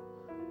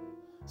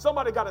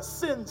 Somebody got a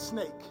sin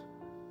snake.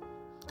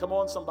 Come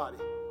on, somebody.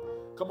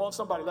 Come on,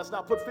 somebody. Let's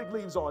not put fig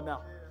leaves on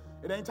now.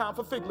 It ain't time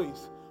for fig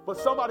leaves. But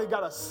somebody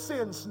got a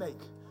sin snake.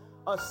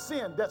 A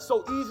sin that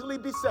so easily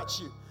besets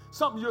you.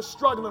 Something you're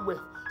struggling with.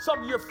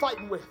 Something you're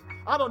fighting with.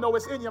 I don't know.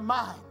 It's in your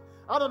mind.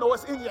 I don't know.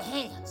 It's in your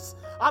hands.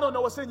 I don't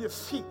know. It's in your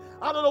feet.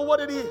 I don't know what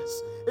it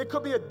is. It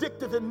could be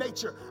addictive in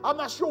nature. I'm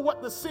not sure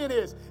what the sin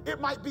is. It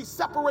might be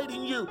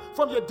separating you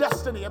from your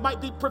destiny. It might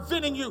be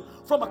preventing you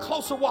from a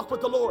closer walk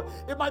with the Lord.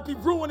 It might be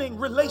ruining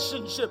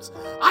relationships.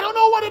 I don't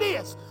know what it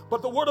is.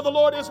 But the word of the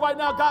Lord is right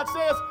now, God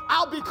says,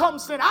 I'll become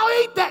sin.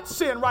 I'll eat that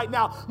sin right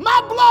now.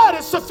 My blood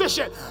is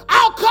sufficient.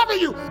 I'll cover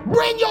you.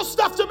 Bring your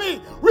stuff to me.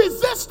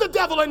 Resist the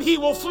devil and he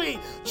will flee.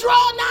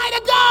 Draw nigh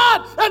to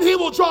God and he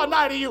will draw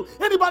nigh to you.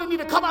 Anybody need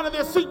to come out of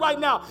their seat right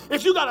now?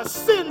 If you got a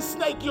sin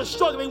snake you're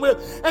struggling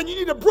with and you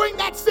need to bring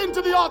that sin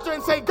to the altar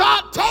and say,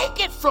 God,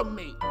 take it from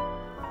me.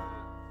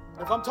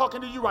 If I'm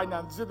talking to you right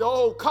now,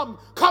 oh, come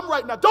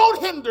right now. Don't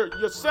hinder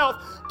yourself.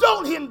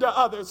 Don't hinder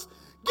others.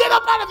 Get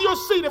up out of your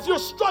seat if you're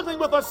struggling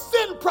with a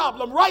sin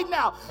problem right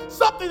now.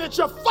 Something that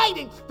you're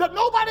fighting that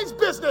nobody's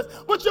business,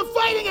 but you're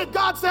fighting it.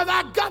 God says,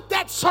 I got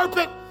that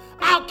serpent.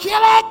 I'll kill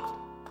it.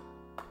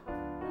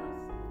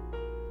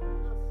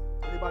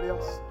 Anybody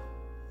else?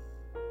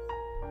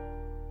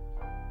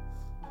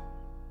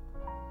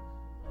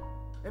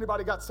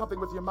 Anybody got something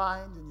with your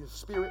mind and your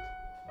spirit?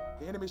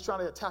 The enemy's trying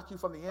to attack you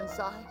from the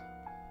inside,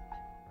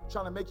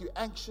 trying to make you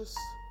anxious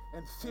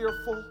and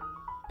fearful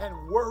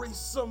and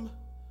worrisome.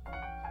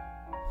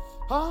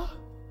 Huh?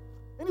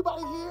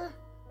 Anybody here?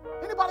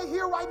 Anybody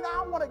here right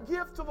now want to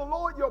give to the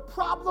Lord your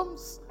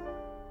problems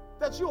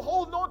that you're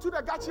holding on to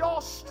that got you all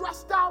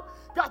stressed out,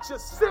 got you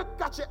sick,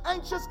 got you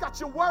anxious, got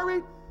you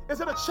worried? Is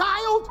it a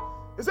child?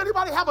 Does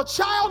anybody have a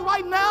child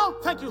right now?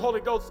 Thank you,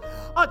 Holy Ghost.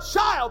 A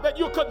child that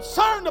you're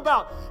concerned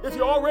about. If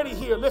you're already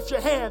here, lift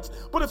your hands.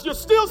 But if you're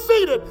still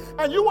seated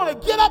and you want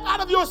to get up out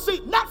of your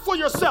seat, not for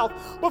yourself,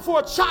 but for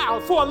a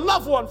child, for a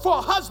loved one, for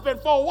a husband,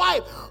 for a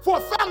wife, for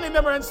a family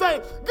member, and say,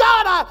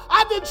 God,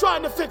 I've been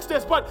trying to fix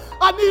this, but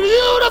I need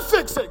you to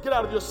fix it. Get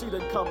out of your seat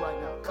and come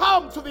right now.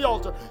 Come to the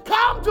altar.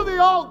 Come to the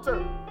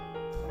altar.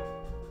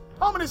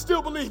 How many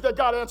still believe that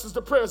God answers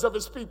the prayers of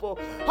his people?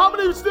 How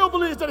many still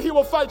believe that he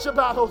will fight your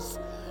battles?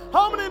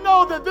 How many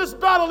know that this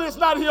battle is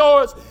not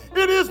yours?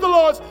 It is the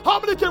Lord's. How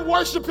many can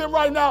worship him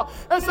right now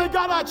and say,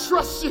 God, I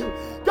trust you.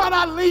 God,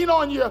 I lean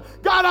on you.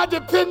 God, I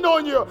depend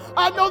on you.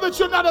 I know that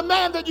you're not a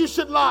man that you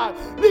should lie,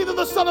 neither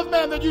the son of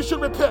man that you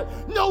should repent.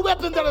 No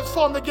weapon that is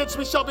formed against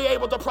me shall be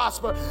able to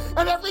prosper.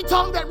 And every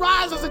tongue that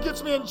rises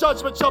against me in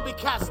judgment shall be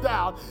cast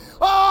down.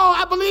 Oh,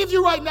 I believe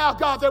you right now,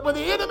 God, that when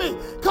the enemy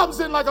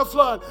comes in like a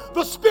flood,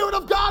 the Spirit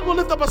of God will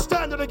lift up a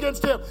standard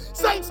against him.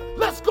 Saints,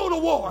 let's go to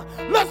war.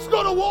 Let's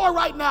go to war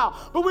right now.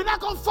 But we're not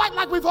going to fight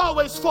like we've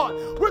always fought.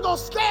 We're going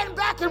to stand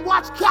back and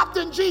watch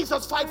Captain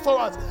Jesus fight for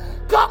us.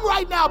 Come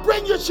right now.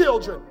 Bring your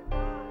children.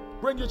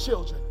 Bring your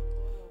children.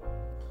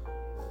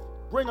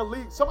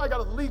 Somebody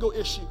got a legal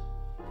issue.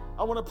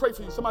 I want to pray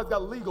for you. Somebody's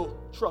got legal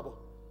trouble.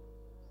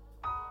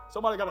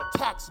 Somebody got a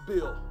tax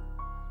bill.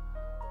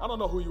 I don't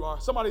know who you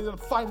are. Somebody's in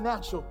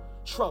financial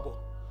trouble.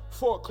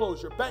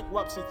 Foreclosure,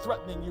 bankruptcy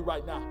threatening you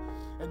right now.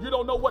 And you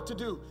don't know what to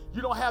do.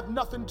 You don't have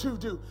nothing to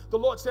do. The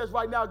Lord says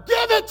right now,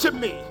 give it to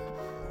me.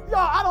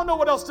 Y'all, I don't know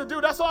what else to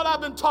do. That's all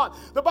I've been taught.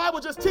 The Bible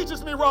just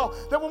teaches me wrong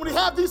that when we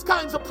have these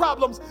kinds of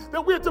problems,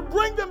 that we're to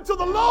bring them to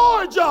the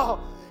Lord, y'all.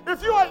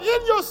 If you are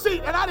in your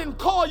seat, and I didn't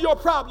call your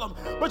problem,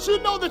 but you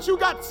know that you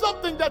got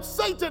something that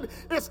Satan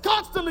is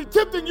constantly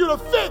tempting you to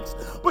fix,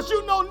 but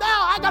you know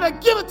now I got to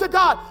give it to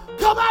God.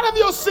 Come out of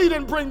your seat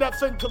and bring that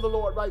thing to the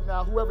Lord right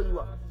now, whoever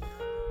you are.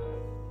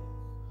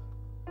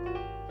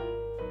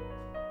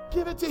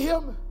 Give it to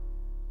him.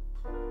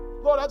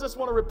 Lord, I just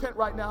want to repent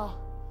right now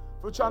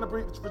for trying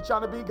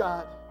to be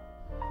God,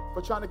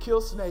 for trying to kill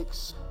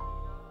snakes,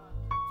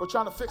 for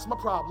trying to fix my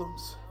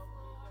problems,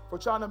 for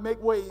trying to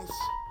make ways.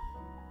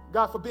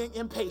 God, for being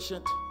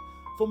impatient,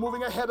 for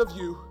moving ahead of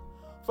you,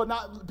 for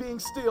not being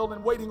still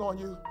and waiting on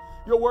you.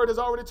 Your word has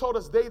already told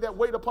us, they that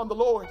wait upon the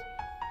Lord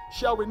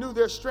shall renew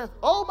their strength.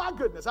 Oh my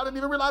goodness, I didn't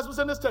even realize it was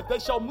in this text. They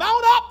shall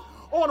mount up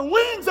on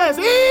wings as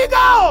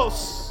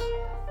eagles.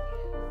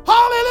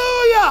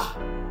 Hallelujah.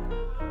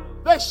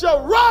 They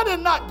shall run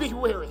and not be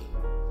weary.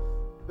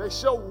 They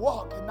shall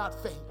walk and not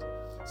faint.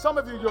 Some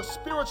of you, your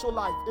spiritual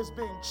life is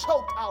being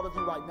choked out of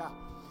you right now.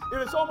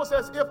 It is almost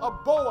as if a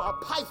boa,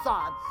 a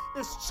python,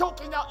 is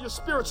choking out your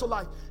spiritual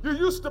life. You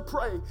used to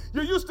pray.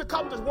 You used to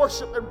come to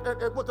worship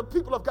and with the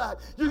people of God.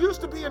 You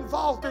used to be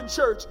involved in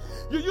church.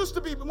 You used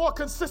to be more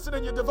consistent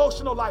in your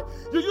devotional life.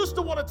 You used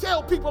to want to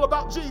tell people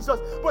about Jesus,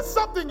 but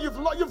something you've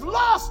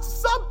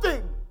lost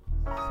something,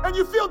 and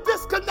you feel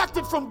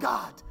disconnected from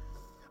God.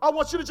 I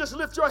want you to just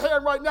lift your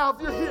hand right now if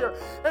you're here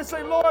and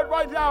say, Lord,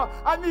 right now,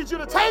 I need you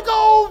to take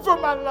over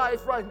my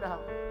life right now.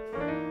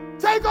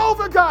 Take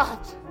over, God.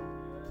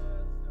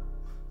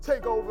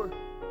 Take over.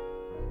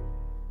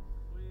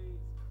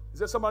 Is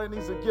there somebody that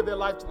needs to give their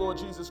life to Lord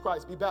Jesus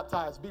Christ? Be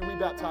baptized, be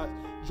rebaptized,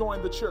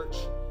 join the church.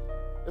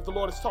 If the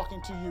Lord is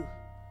talking to you,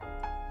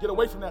 get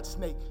away from that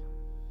snake.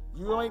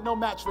 You ain't no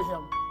match for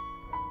him.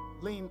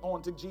 Lean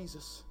on to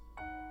Jesus.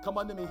 Come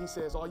unto me, he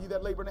says, all you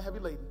that labor and are heavy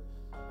laden,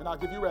 and I'll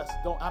give you rest.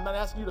 I'm not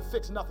asking you to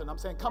fix nothing. I'm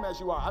saying come as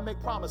you are. I make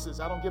promises.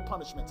 I don't give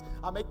punishments.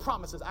 I make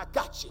promises. I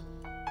got you.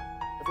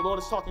 If the Lord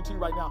is talking to you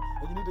right now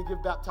and you need to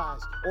get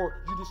baptized,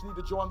 or you just need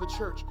to join the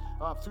church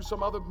through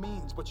some other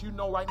means, but you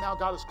know right now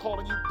God is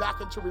calling you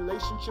back into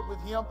relationship with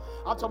him.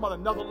 I'm talking about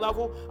another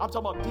level. I'm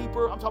talking about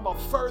deeper. I'm talking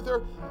about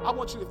further. I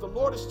want you, if the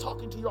Lord is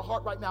talking to your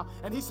heart right now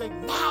and he's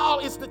saying, now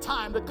is the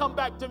time to come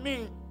back to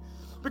me,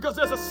 because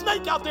there's a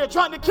snake out there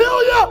trying to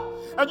kill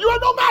you and you are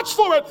no match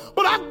for it,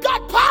 but I've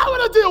got power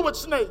to deal with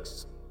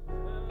snakes.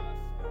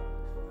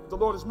 The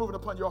Lord is moving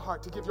upon your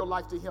heart to give your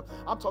life to him.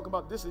 I'm talking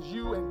about this is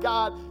you and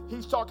God.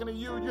 He's talking to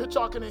you. You're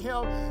talking to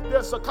him.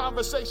 There's a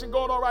conversation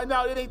going on right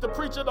now. It ain't the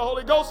preacher. The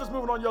Holy Ghost is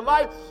moving on your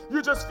life.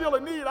 You just feel a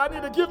need. I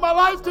need to give my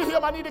life to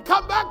him. I need to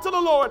come back to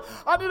the Lord.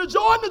 I need to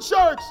join the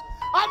church.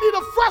 I need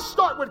a fresh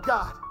start with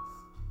God.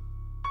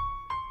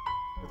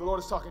 If the Lord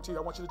is talking to you,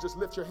 I want you to just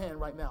lift your hand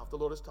right now. If the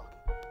Lord is talking,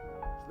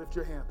 just lift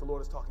your hand. If the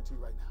Lord is talking to you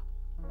right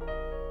now.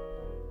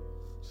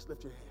 Just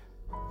lift your hand.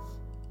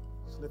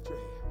 Just lift your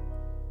hand.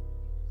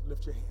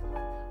 Lift your hand right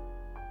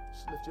now.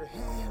 Just lift your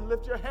hand.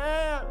 Lift your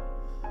hand.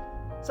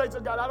 Say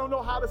to God, I don't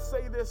know how to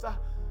say this.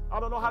 I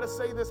don't know how to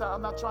say this.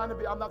 I'm not trying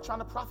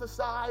to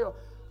prophesy, or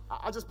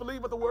I just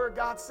believe what the word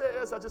God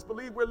says. I just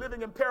believe we're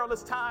living in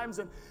perilous times,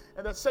 and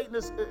that Satan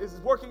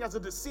is working as a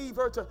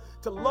deceiver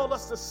to lull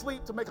us to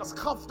sleep, to make us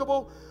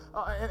comfortable.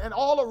 And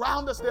all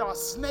around us there are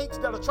snakes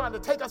that are trying to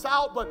take us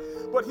out, but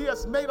he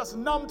has made us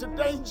numb to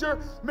danger.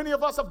 Many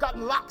of us have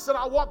gotten lax in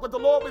our walk with the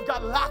Lord. We've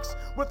gotten lax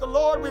with the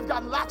Lord. We've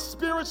gotten lax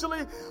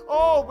spiritually.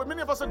 Oh, but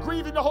many of us are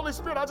grieving the Holy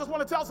Spirit. I just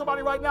want to tell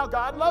somebody right now,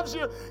 God loves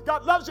you.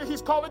 God loves you.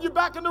 He's calling you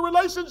back into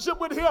relationship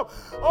with him.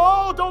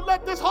 Oh, don't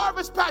let this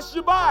harvest pass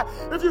you by.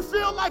 If you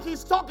feel like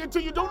he's talking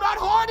to you, do not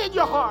harden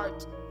your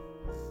heart.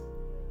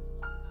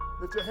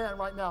 Lift your hand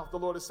right now if the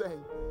Lord is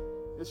saying,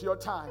 it's your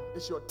time.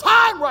 It's your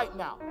time right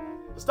now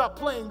to stop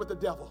playing with the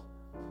devil.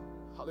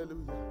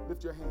 Hallelujah.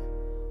 Lift your hand.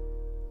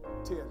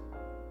 10,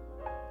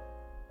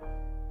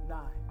 9,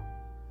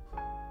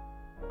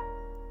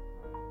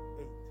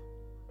 8,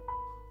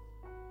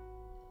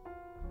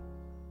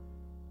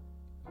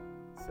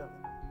 7,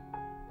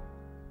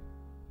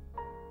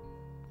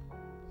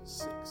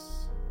 6,